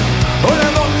 Und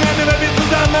am Wochenende, wenn wir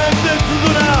zusammen sitzen,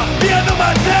 so nah wie ein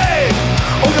Nummer 10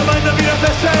 und gemeinsam wieder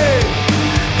feststellen,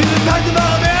 diese Zeiten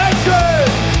waren mir echt schön,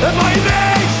 dann freu ich mich.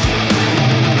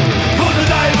 Wo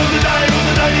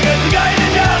sind all die ganzen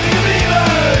geilen Jahre geblieben?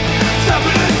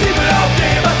 Stapel den Stiefel auf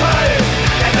dem Asphalt,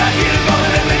 es hat jedes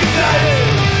Wochenende geknallt.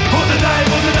 Wo sind all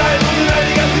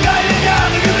die ganzen geilen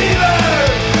Jahre geblieben?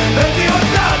 Wenn sie uns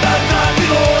sahen, dann sahen sie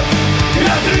rot, wir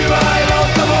hatten überall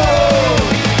Hausverbot.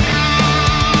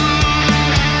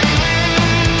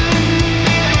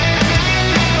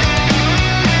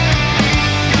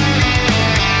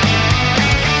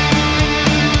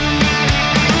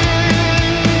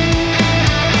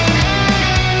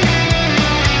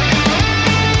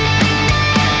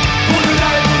 Wo sind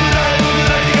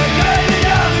all die ganzen geilen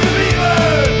Jahre geblieben?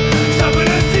 Stapel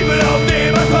den Stiefel auf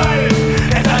dem Asphalt,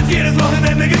 es hat jedes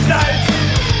Wochenende geknallt.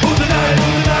 Wo sind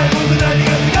all die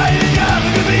ganzen geilen Jahre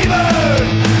geblieben?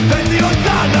 Wenn sie uns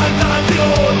sahen, dann sahen sie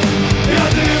rot, wir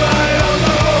hatten überall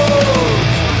Hausverbot.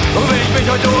 Und wenn ich mich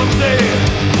heute umsehe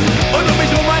und um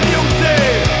mich rum meine Jungs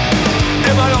sehe,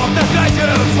 immer noch das gleiche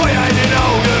Feuer in den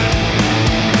Augen.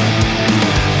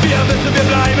 Wir wissen, wir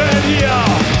bleiben hier,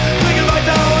 trinken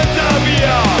weiter unser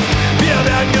Bier. Wir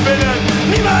werden gewinnen,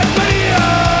 niemals verlieren.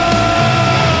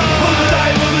 Wo sind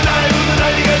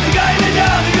all die ganzen geilen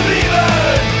Jahre geblieben?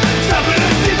 Stapel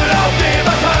den Stiefel auf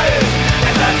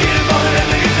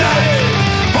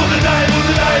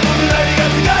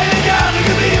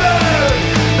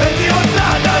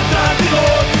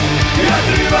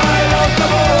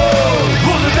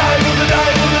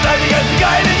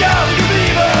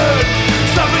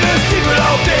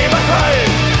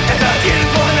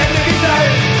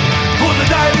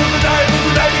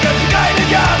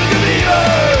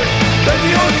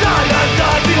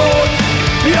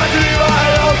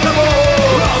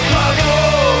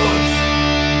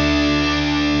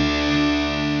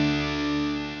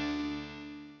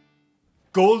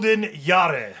Golden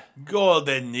Jahre.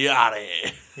 Golden Jahre.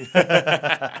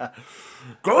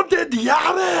 Golden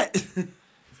Jahre.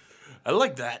 I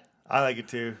like that. I like it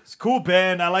too. It's a cool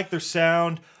band. I like their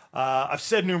sound. I've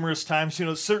said numerous times,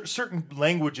 certain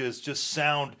languages just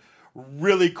sound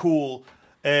really cool.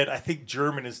 And I think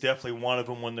German is definitely one of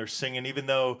them when they're singing, even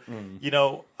though,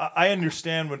 I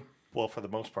understand when, well, for the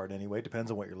most part anyway, depends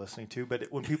on what you're listening to,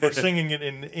 but when people are singing it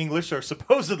in English or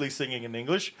supposedly singing in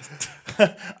English,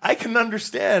 I can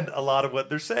understand a lot of what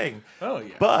they're saying. Oh,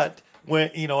 yeah. But when,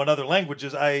 in other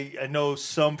languages, I know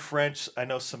some French, I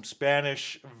know some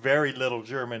Spanish, very little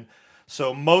German.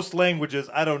 So most languages,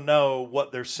 I don't know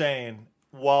what they're saying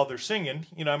while they're singing.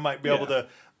 I might be able to,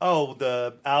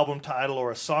 the album title or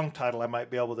a song title, I might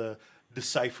be able to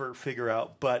decipher, figure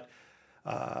out. But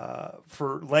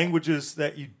for languages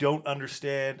that you don't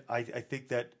understand, I think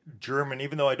that German,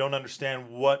 even though I don't understand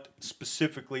what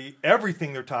specifically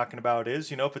everything they're talking about is,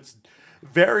 if it's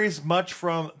varies much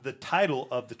from the title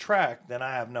of the track, then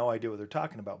I have no idea what they're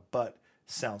talking about. But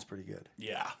sounds pretty good.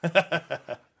 Yeah.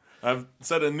 I've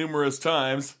said it numerous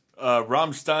times.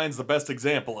 Rammstein's the best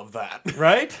example of that.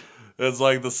 Right? It's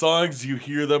like the songs, you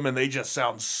hear them and they just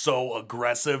sound so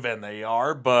aggressive, and they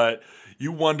are, but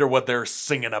you wonder what they're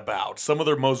singing about. Some of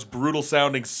their most brutal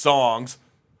sounding songs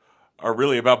are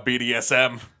really about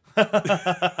BDSM.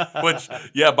 Which,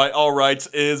 by all rights,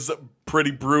 is pretty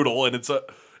brutal in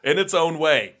its own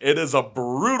way. It is a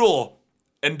brutal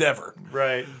endeavor.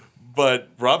 Right.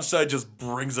 But Rammstein just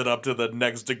brings it up to the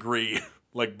next degree.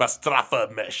 Like,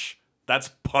 bestrafe mich. That's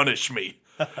punish me.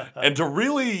 And to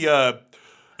really...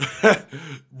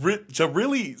 to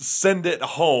really send it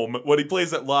home, when he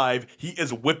plays it live, he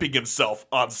is whipping himself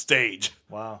on stage.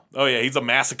 Wow. Oh yeah, he's a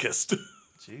masochist.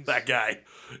 Jeez. That guy.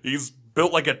 He's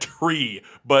built like a tree,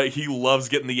 but he loves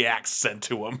getting the axe sent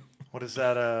to him. What is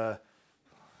that,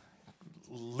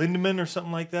 Lindemann or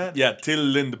something like that? Yeah, Till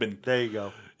Lindemann. There you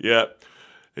go. Yeah.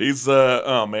 He's,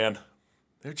 oh man.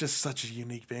 They're just such a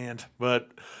unique band,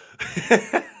 but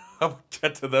I'll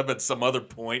get to them at some other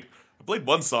point. I played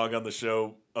one song on the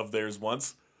show of theirs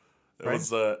once. It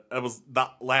was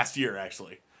not last year,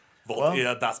 actually. Wollt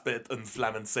ihr das Bild in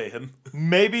Flammen sehen?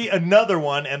 Maybe another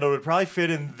one, and it would probably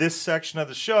fit in this section of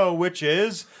the show, which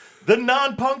is the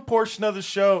non-punk portion of the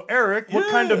show. Eric, what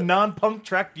kind of non-punk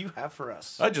track do you have for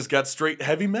us? I just got straight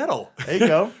heavy metal. There you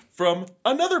go. From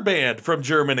another band from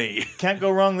Germany. Can't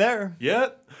go wrong there. Yeah.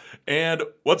 And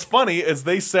what's funny is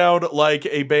they sound like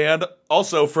a band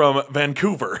also from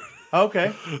Vancouver.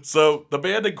 Okay. So the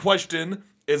band in question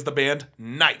is the band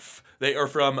Knife. They are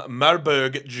from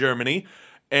Marburg, Germany,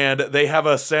 and they have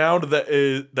a sound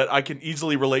that I can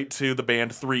easily relate to the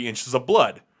band 3 Inches of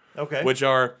Blood. Okay. Which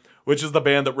is the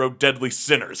band that wrote Deadly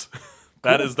Sinners.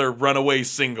 That is their runaway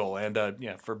single, and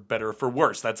for better or for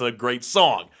worse, that's a great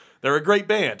song. They're a great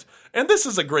band, and this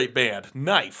is a great band,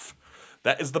 Knife.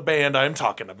 That is the band I'm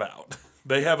talking about.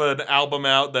 They have an album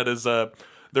out that is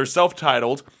they're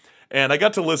self-titled. And I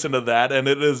got to listen to that, and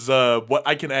it is what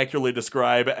I can accurately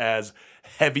describe as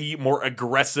heavy, more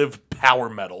aggressive power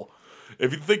metal.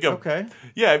 If you think of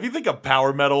if you think of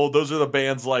power metal, those are the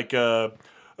bands like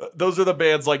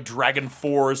Dragon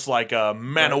Force, like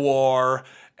Manowar,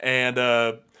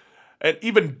 and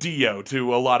even Dio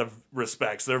to a lot of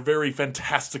respects. They're very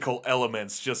fantastical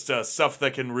elements, just stuff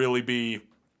that can really be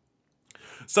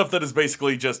stuff that is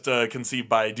basically just conceived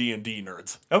by D&D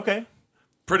nerds. Okay.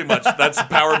 Pretty much, that's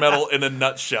power metal in a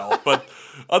nutshell. But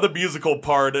on the musical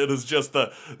part, it is just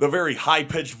the very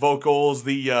high-pitched vocals,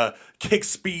 the kick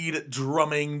speed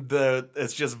drumming,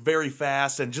 it's just very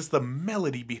fast, and just the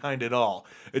melody behind it all.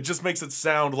 It just makes it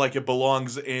sound like it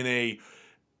belongs in a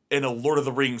Lord of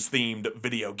the Rings themed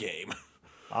video game.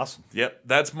 Awesome. Yep,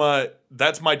 that's my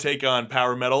take on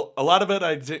power metal. A lot of it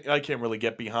I can't really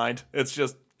get behind. It's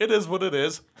just, it is what it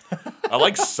is. I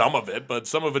like some of it, but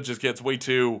some of it just gets way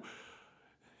too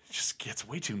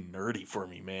nerdy for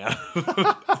me, man.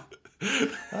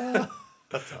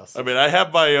 That's awesome. I mean, I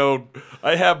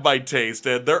have my taste,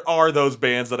 and there are those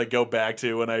bands that I go back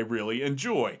to and I really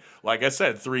enjoy. Like I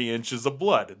said, 3 Inches of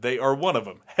Blood. They are one of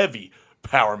them. Heavy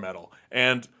power metal.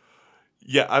 And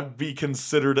yeah, I'd be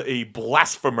considered a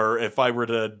blasphemer if I were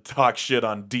to talk shit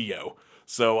on Dio.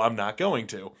 So I'm not going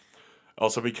to.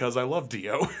 Also because I love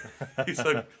Dio. He's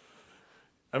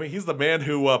the man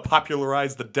who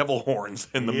popularized the devil horns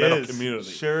in the metal community.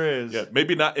 Sure is. Yeah,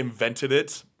 maybe not invented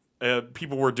it.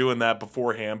 People were doing that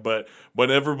beforehand, but when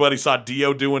everybody saw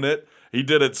Dio doing it, he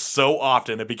did it so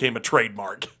often it became a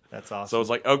trademark. That's awesome. So I was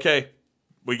like, okay,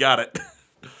 we got it.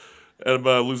 I'm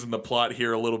losing the plot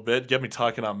here a little bit. Get me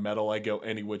talking on metal, I go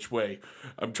any which way.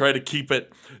 I'm trying to keep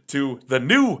it to the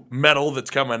new metal that's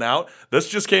coming out. This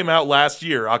just came out last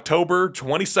year, October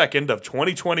 22nd of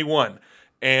 2021.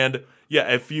 And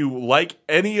yeah, if you like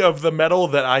any of the metal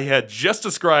that I had just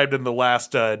described in the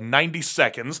last 90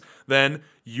 seconds, then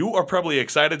you are probably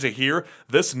excited to hear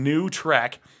this new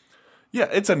track. Yeah,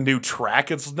 it's a new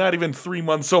track. It's not even 3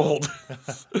 months old.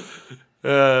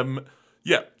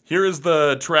 Yeah, here is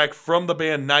the track from the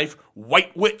band Knife,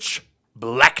 White Witch,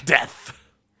 Black Death.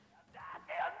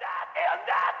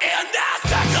 In the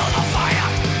circle of fire,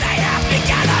 they have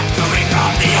begun to regrow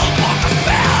the old book of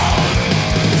spells.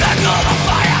 Circle of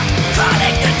fire,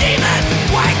 calling the demons,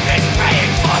 white fish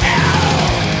praying for hell.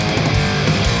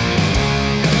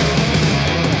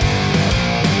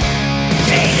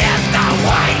 She is the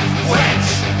white witch,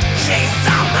 she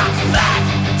summons black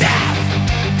death.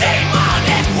 Demon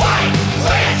and white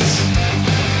witch,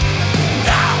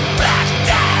 the black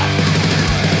death.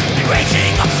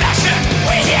 Raging obsession,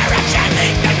 we hear a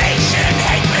chanting damnation,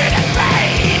 hatred and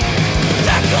pain.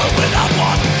 Circle with a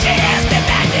wall, she is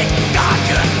demanding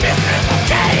darkest mistress of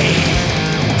Cain.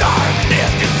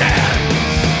 Darkness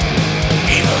descends,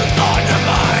 evil's on her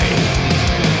mind.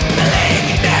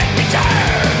 Malignant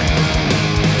return,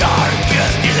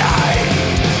 darkest delight.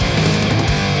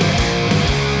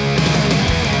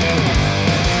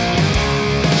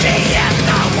 She is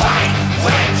the white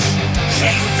witch,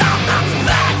 she summons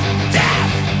black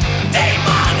death.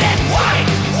 Demon and white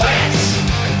witch,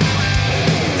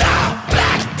 the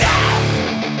black death.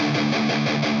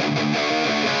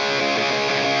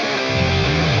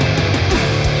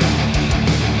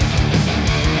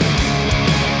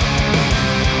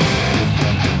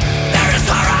 There is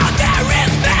horror, there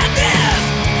is madness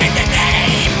in the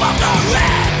name of the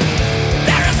red.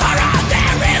 There is horror,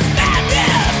 there is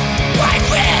madness. White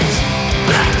witch,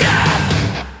 black death.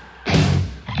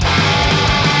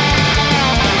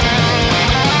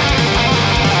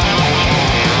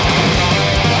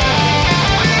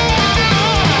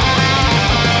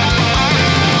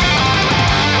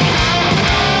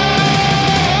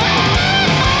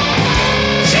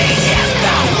 She is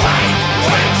the white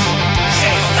witch,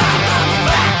 she summons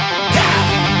black death.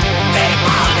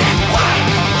 Demon and white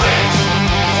witch,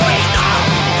 queen of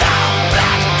the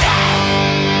black death.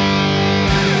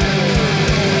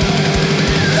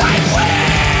 White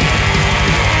witch,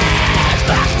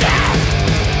 black death.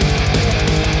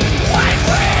 White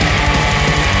witch,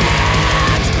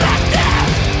 black death.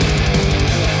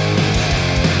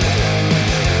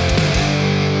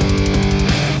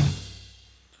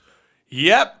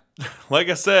 Yep, like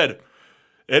I said,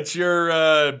 it's your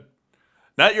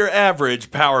not your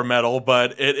average power metal,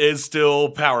 but it is still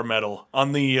power metal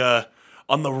on the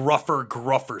rougher,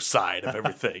 gruffer side of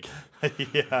everything.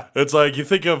 Yeah. It's like you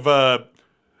think of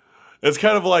it's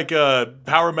kind of like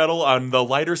power metal on the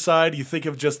lighter side. You think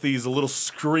of just these little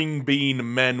string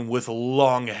bean men with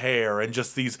long hair and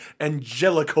just these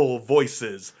angelical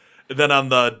voices. And then on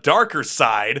the darker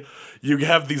side, you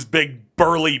have these big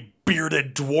burly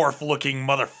bearded dwarf-looking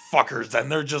motherfuckers,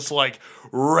 and they're just like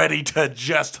ready to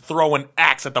just throw an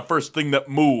axe at the first thing that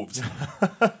moves.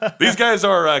 These guys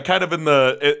are kind of in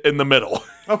the middle.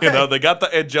 Okay. You know, they got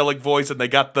the angelic voice and they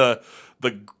got the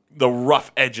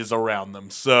rough edges around them.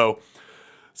 So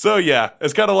yeah,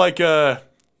 it's kind of like you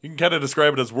can kind of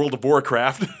describe it as World of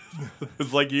Warcraft.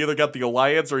 It's like you either got the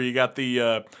Alliance or you got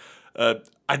the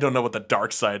I don't know what the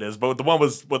dark side is, but the one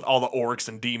was with all the orcs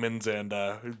and demons and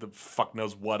who the fuck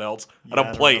knows what else. I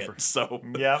don't play it, so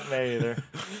Yeah, me either.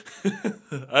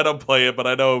 I don't play it, but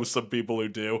I know some people who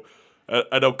do.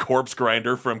 I know Corpse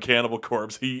Grinder from Cannibal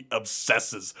Corpse. He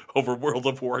obsesses over World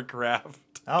of Warcraft.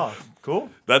 Oh, cool.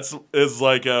 Is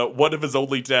like one of his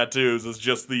only tattoos is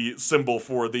just the symbol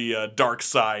for the dark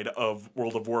side of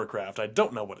World of Warcraft. I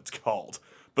don't know what it's called,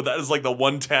 but that is like the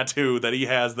one tattoo that he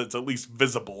has that's at least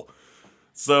visible.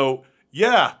 So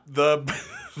yeah, the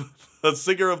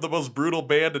singer of the most brutal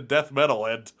band in death metal,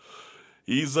 and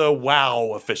he's a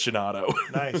WoW aficionado.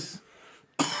 Nice.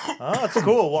 Oh, that's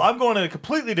cool. Well, I'm going in a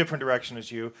completely different direction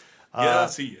as you.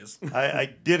 Yes, he is.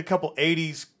 I did a couple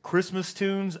 80s Christmas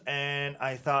tunes, and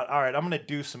I thought, all right, I'm going to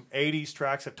do some 80s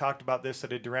tracks. I've talked about this. I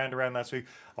did Duran Duran last week.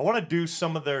 I want to do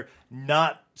some of their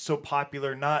not so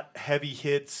popular, not heavy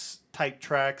hits type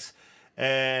tracks.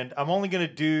 And I'm only going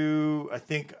to do, I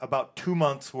think, about 2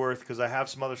 months worth because I have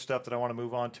some other stuff that I want to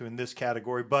move on to in this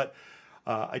category. But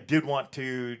I did want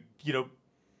to,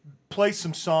 play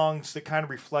some songs that kind of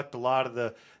reflect a lot of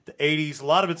the 80s. A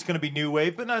lot of it's going to be new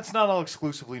wave, but it's not all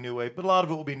exclusively new wave. But a lot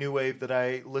of it will be new wave that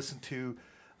I listened to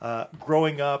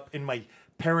growing up in my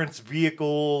parents'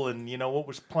 vehicle and what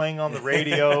was playing on the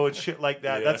radio and shit like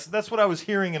that. Yeah. That's what I was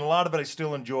hearing, and a lot of it I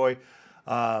still enjoy.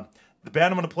 The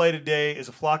band I'm going to play today is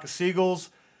A Flock of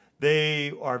Seagulls.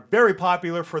 They are very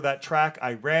popular for that track,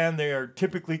 I Ran. They are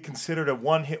typically considered a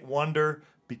one-hit wonder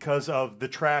because of the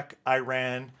track I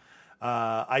Ran.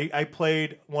 I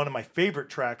played one of my favorite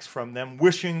tracks from them,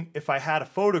 Wishing If I Had a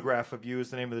Photograph of You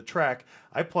is the name of the track.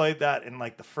 I played that in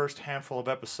like the first handful of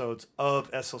episodes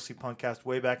of SLC Punkcast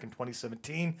way back in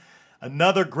 2017.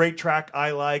 Another great track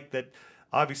I like that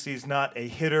obviously is not a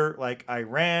hitter like I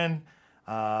Ran.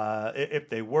 If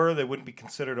they were, they wouldn't be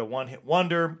considered a one-hit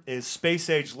wonder, is Space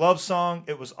Age Love Song.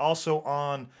 It was also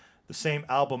on the same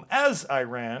album as I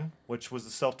Ran, which was the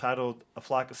self-titled A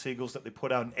Flock of Seagulls that they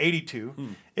put out in 82.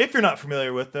 If you're not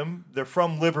familiar with them, they're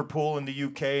from Liverpool in the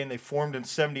UK, and they formed in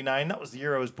 79. That was the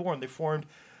year I was born. They formed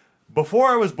before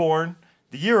I was born,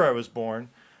 the year I was born,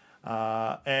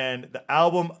 and the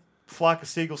album Flock of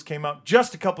Seagulls came out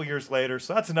just a couple years later,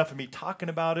 so that's enough of me talking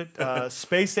about it.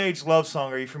 Space Age Love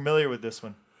Song, are you familiar with this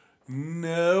one?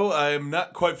 No, I'm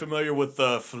not quite familiar with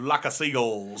the Flock of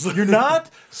Seagulls. You're not?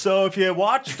 So if you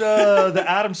watched the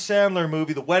Adam Sandler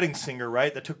movie, The Wedding Singer,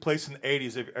 right, that took place in the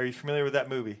 80s, are you familiar with that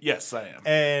movie? Yes, I am.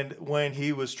 And when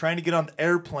he was trying to get on the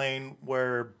airplane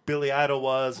where Billy Idol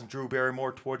was and Drew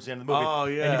Barrymore towards the end of the movie. Oh,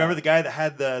 yeah. And you remember the guy that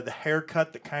had the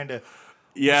haircut that kind of...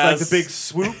 Yes. It's like the big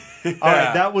swoop. All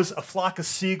right, that was A Flock of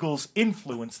Seagulls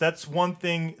influence. That's one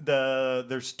thing.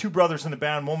 There's two brothers in the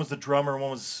band. One was the drummer,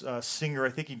 one was a singer. I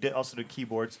think he also did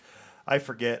keyboards. I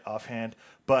forget offhand,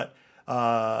 but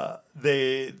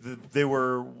they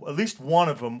were, at least one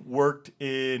of them worked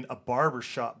in a barber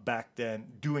shop back then,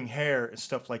 doing hair and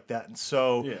stuff like that. And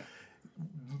so,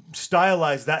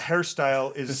 stylized, that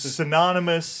hairstyle is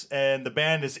synonymous, and the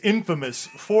band is infamous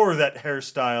for that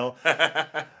hairstyle.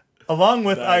 Along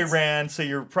with I Ran, so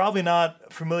you're probably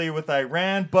not familiar with I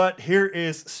Ran, but here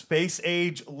is Space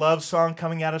Age Love Song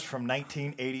coming at us from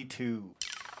 1982.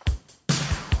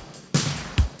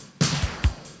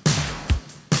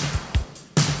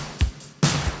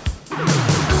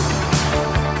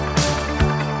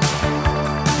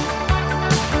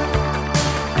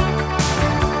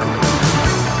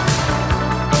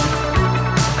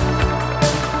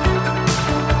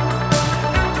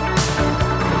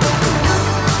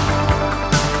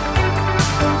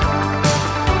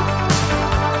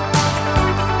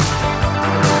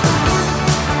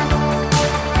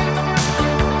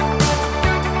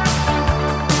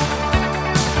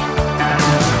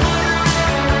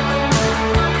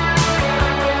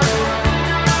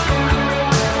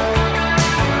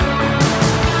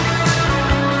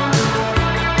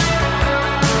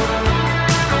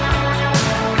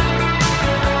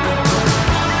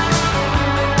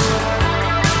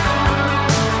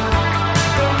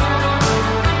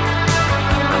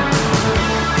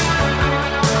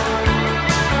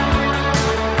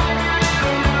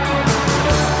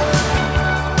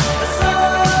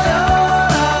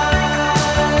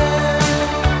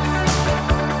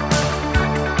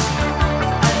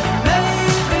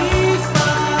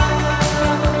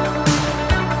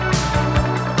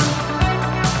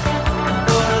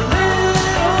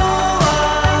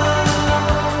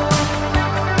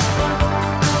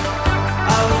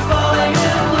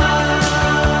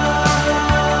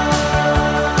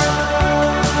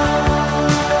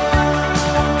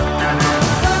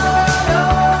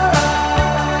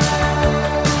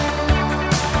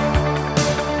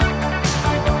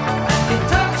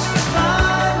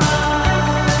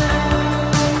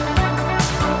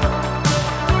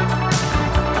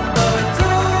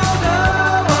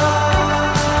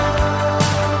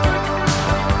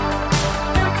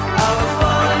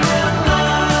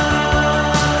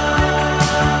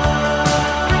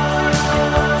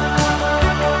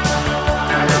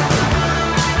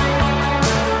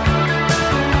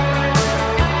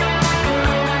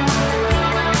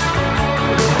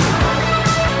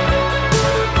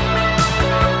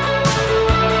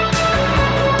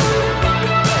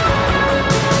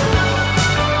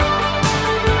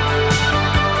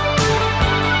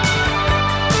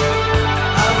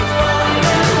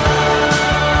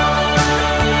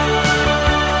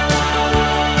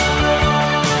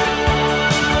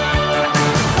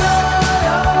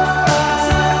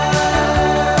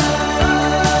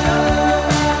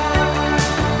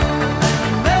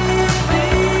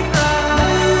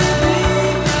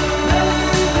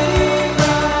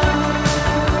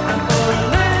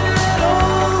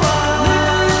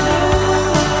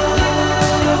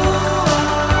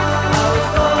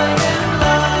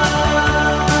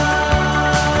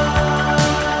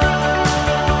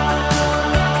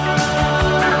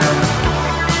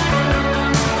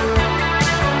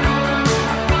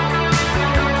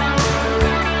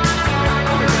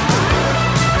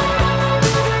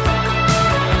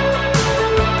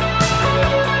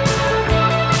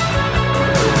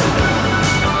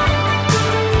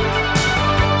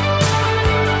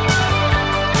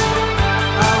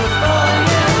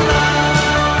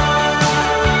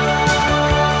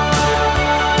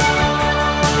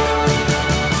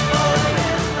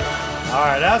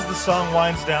 right, as the song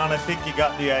winds down, I think you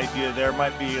got the idea. There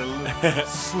might be a little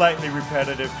slightly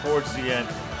repetitive towards the end.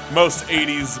 Most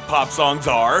 80s pop songs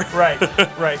are. Right.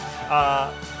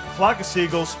 Flock of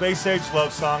Seagulls, Space Age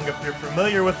Love Song. If you're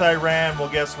familiar with Iran, well,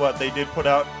 guess what? They did put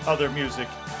out other music.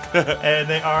 And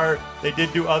they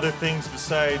did do other things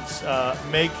besides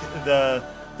make the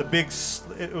big,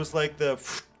 it was like the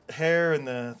hair and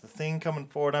the thing coming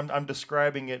forward. I'm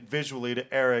describing it visually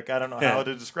to Eric. I don't know how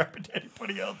to describe it to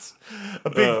anybody else. A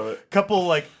big couple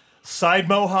like side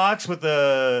mohawks with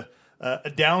a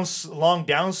long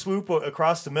down swoop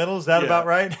across the middle. Is that about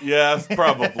right? Yeah,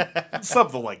 probably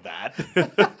something like that.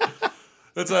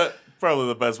 That's probably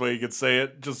the best way you could say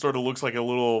it. Just sort of looks like a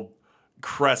little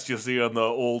crest you see on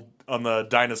the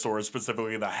dinosaurs,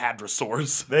 specifically the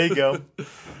hadrosaurs. There you go.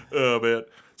 Oh man.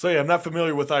 So yeah, I'm not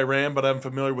familiar with Iran, but I'm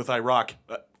familiar with Iraq.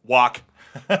 Wok.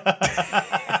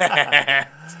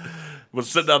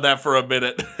 Was sitting on that for a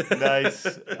minute. Nice.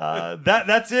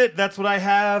 That's it. That's what I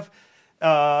have.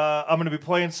 I'm going to be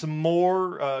playing some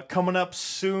more coming up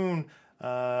soon.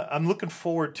 I'm looking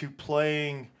forward to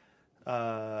playing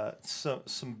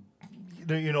some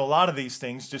a lot of these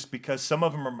things just because some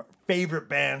of them are my favorite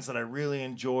bands that I really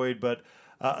enjoyed, but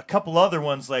a couple other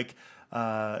ones like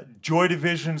Joy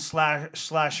Division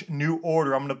 / New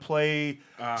Order. I'm going to play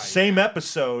same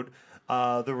episode.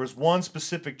 There was one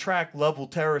specific track, Love Will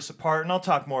Tear Us Apart, and I'll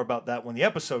talk more about that when the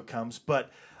episode comes,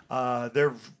 but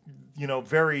they're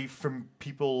very from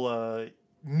people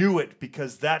knew it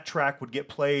because that track would get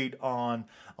played on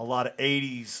a lot of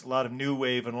 80s, a lot of new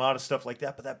wave, and a lot of stuff like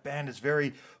that. But that band is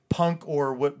very punk,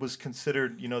 or what was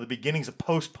considered, the beginnings of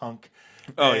post-punk.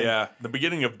 Oh, yeah. The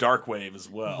beginning of dark wave as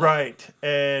well. Right.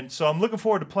 And so I'm looking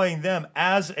forward to playing them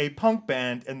as a punk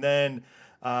band. And then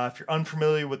if you're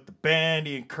unfamiliar with the band,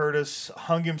 Ian Curtis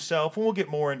hung himself, and we'll get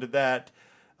more into that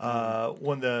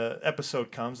when the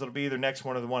episode comes. It'll be either next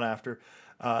one or the one after.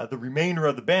 The remainder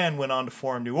of the band went on to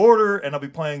form New Order, and I'll be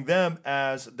playing them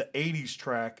as the 80s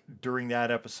track during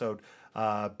that episode.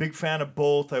 Big fan of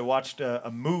both. I watched a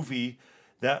movie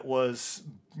that was,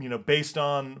 based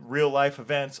on real life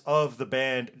events of the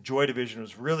band Joy Division. It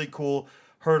was really cool.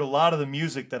 Heard a lot of the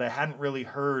music that I hadn't really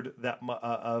heard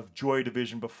of Joy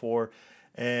Division before,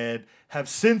 and have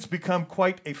since become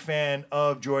quite a fan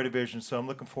of Joy Division. So I'm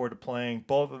looking forward to playing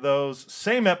both of those.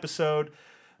 Same episode.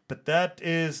 But that's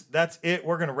it.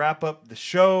 We're going to wrap up the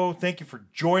show. Thank you for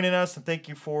joining us, and thank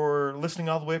you for listening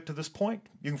all the way up to this point.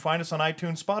 You can find us on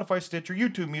iTunes, Spotify, Stitcher,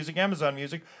 YouTube Music, Amazon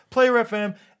Music, Player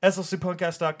FM,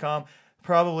 slcpunkcast.com,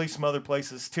 probably some other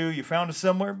places too. You found us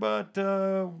somewhere, but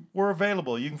we're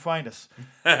available. You can find us.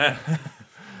 The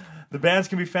bands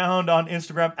can be found on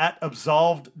Instagram at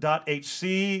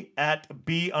absolved.hc, at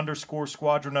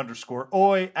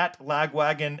B_squadron_oi, at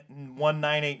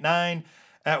lagwagon1989,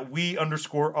 at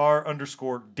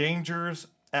we_r_dangers,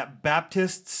 at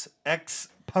Baptists X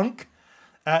Punk,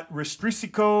 at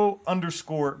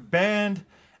Restricico_band,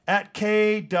 at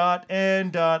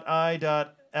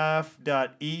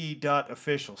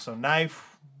k.n.i.f.e.official. So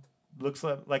knife looks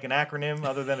like an acronym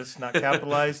other than it's not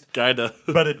capitalized. Kinda.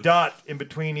 But a dot in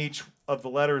between each of the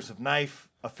letters of knife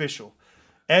official.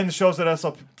 And the show's at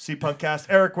SLC Punkcast.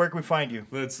 Eric, where can we find you?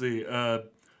 Let's see.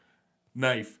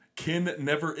 Knife. Kin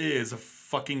never is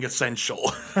fucking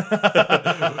essential.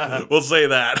 We'll say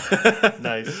that.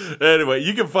 Nice. Anyway,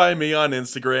 you can find me on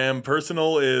Instagram.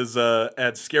 Personal is at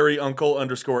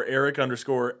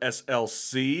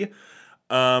scaryuncle_Eric_SLC.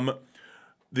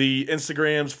 The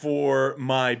Instagrams for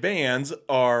my bands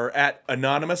are at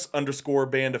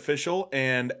anonymous_bandofficial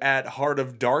and at Heart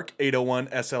of Dark 801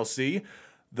 SLC.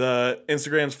 The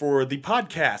Instagrams for the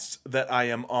podcasts that I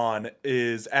am on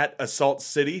is at Assault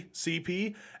City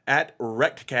CP, at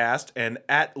Rectcast, and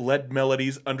at Lead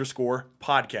Melodies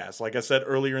 _podcast. Like I said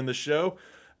earlier in the show,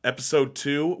 episode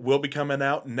 2 will be coming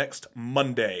out next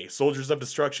Monday. Soldiers of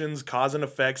Destruction's Cause and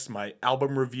Effects, my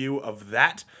album review of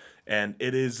that, and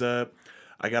it is I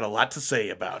got a lot to say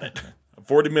about it.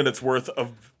 40 minutes worth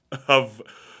of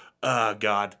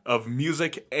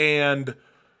music and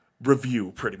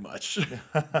review, pretty much.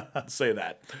 Say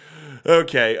that.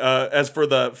 Okay. As for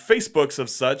the Facebooks of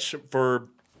such, for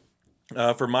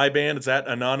my band, it's at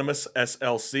Anonymous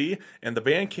SLC, and the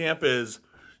Bandcamp is,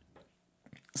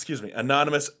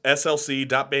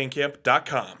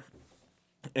 anonymouslc.bandcamp.com.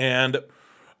 And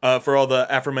for all the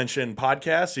aforementioned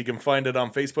podcasts, you can find it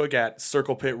on Facebook at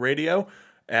Circle Pit Radio,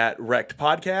 at Wrecked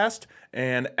Podcast,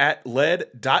 and at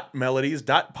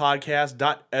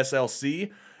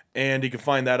led.melodies.podcast.slc. And you can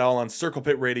find that all on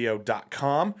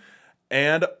circlepitradio.com.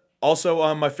 And also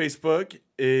on my Facebook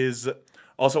is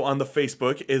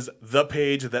the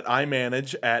page that I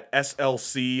manage at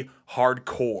SLC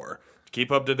Hardcore.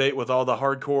 keep up to date with all the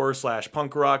hardcore /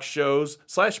 punk rock shows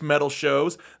 / metal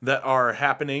shows that are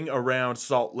happening around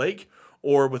Salt Lake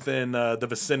or within the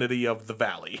vicinity of the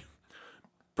valley.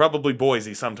 Probably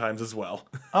Boise sometimes as well.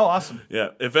 Oh, awesome. Yeah,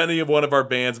 if any of one of our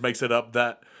bands makes it up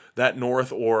that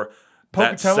north or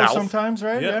that Pocatello south. sometimes,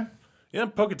 right? Yeah. Yeah,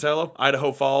 Pocatello.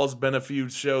 Idaho Falls, been a few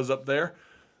shows up there.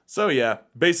 So yeah,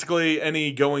 basically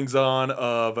any goings-on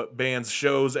of bands'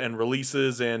 shows and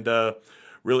releases, and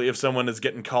really if someone is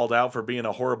getting called out for being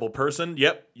a horrible person,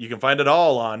 yep, you can find it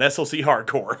all on SLC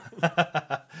Hardcore.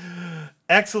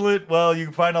 Excellent. Well, you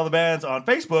can find all the bands on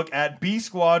Facebook at B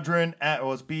Squadron,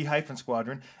 it's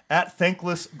B-Squadron, at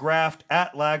Thankless Graft,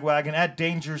 at Lagwagon, at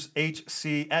Dangers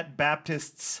HC, at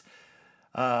Baptists,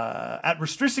 at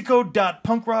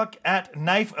Restricico.punkrock, at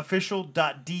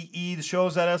knifeofficial.de. The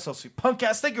show's at SLC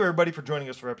Punkcast. Thank you, everybody, for joining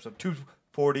us for episode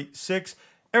 246.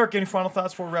 Eric, any final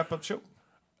thoughts before we wrap up the show?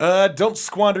 Don't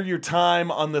squander your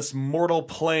time on this mortal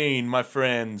plane, my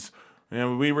friends. You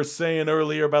know, we were saying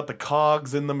earlier about the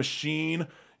cogs in the machine,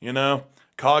 you know,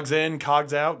 cogs in,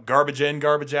 cogs out, garbage in,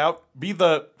 garbage out.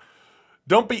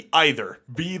 Don't be either.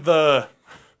 Be the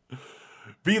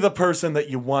person that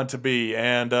you want to be.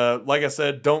 And like I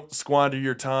said, don't squander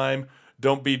your time.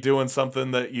 Don't be doing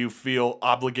something that you feel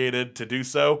obligated to do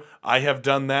so. I have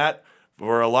done that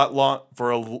for a lot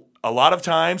of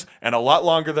times and a lot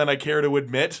longer than I care to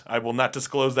admit. I will not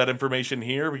disclose that information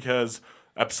here because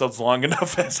episode's long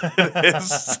enough as it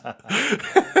is.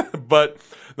 But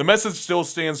the message still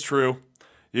stands true.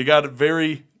 You got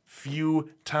very few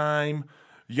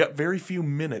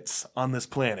minutes on this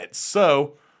planet.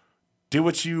 So do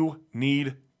what you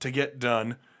need to get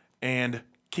done and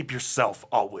keep yourself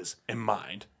always in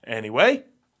mind. Anyway,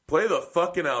 play the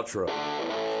fucking outro.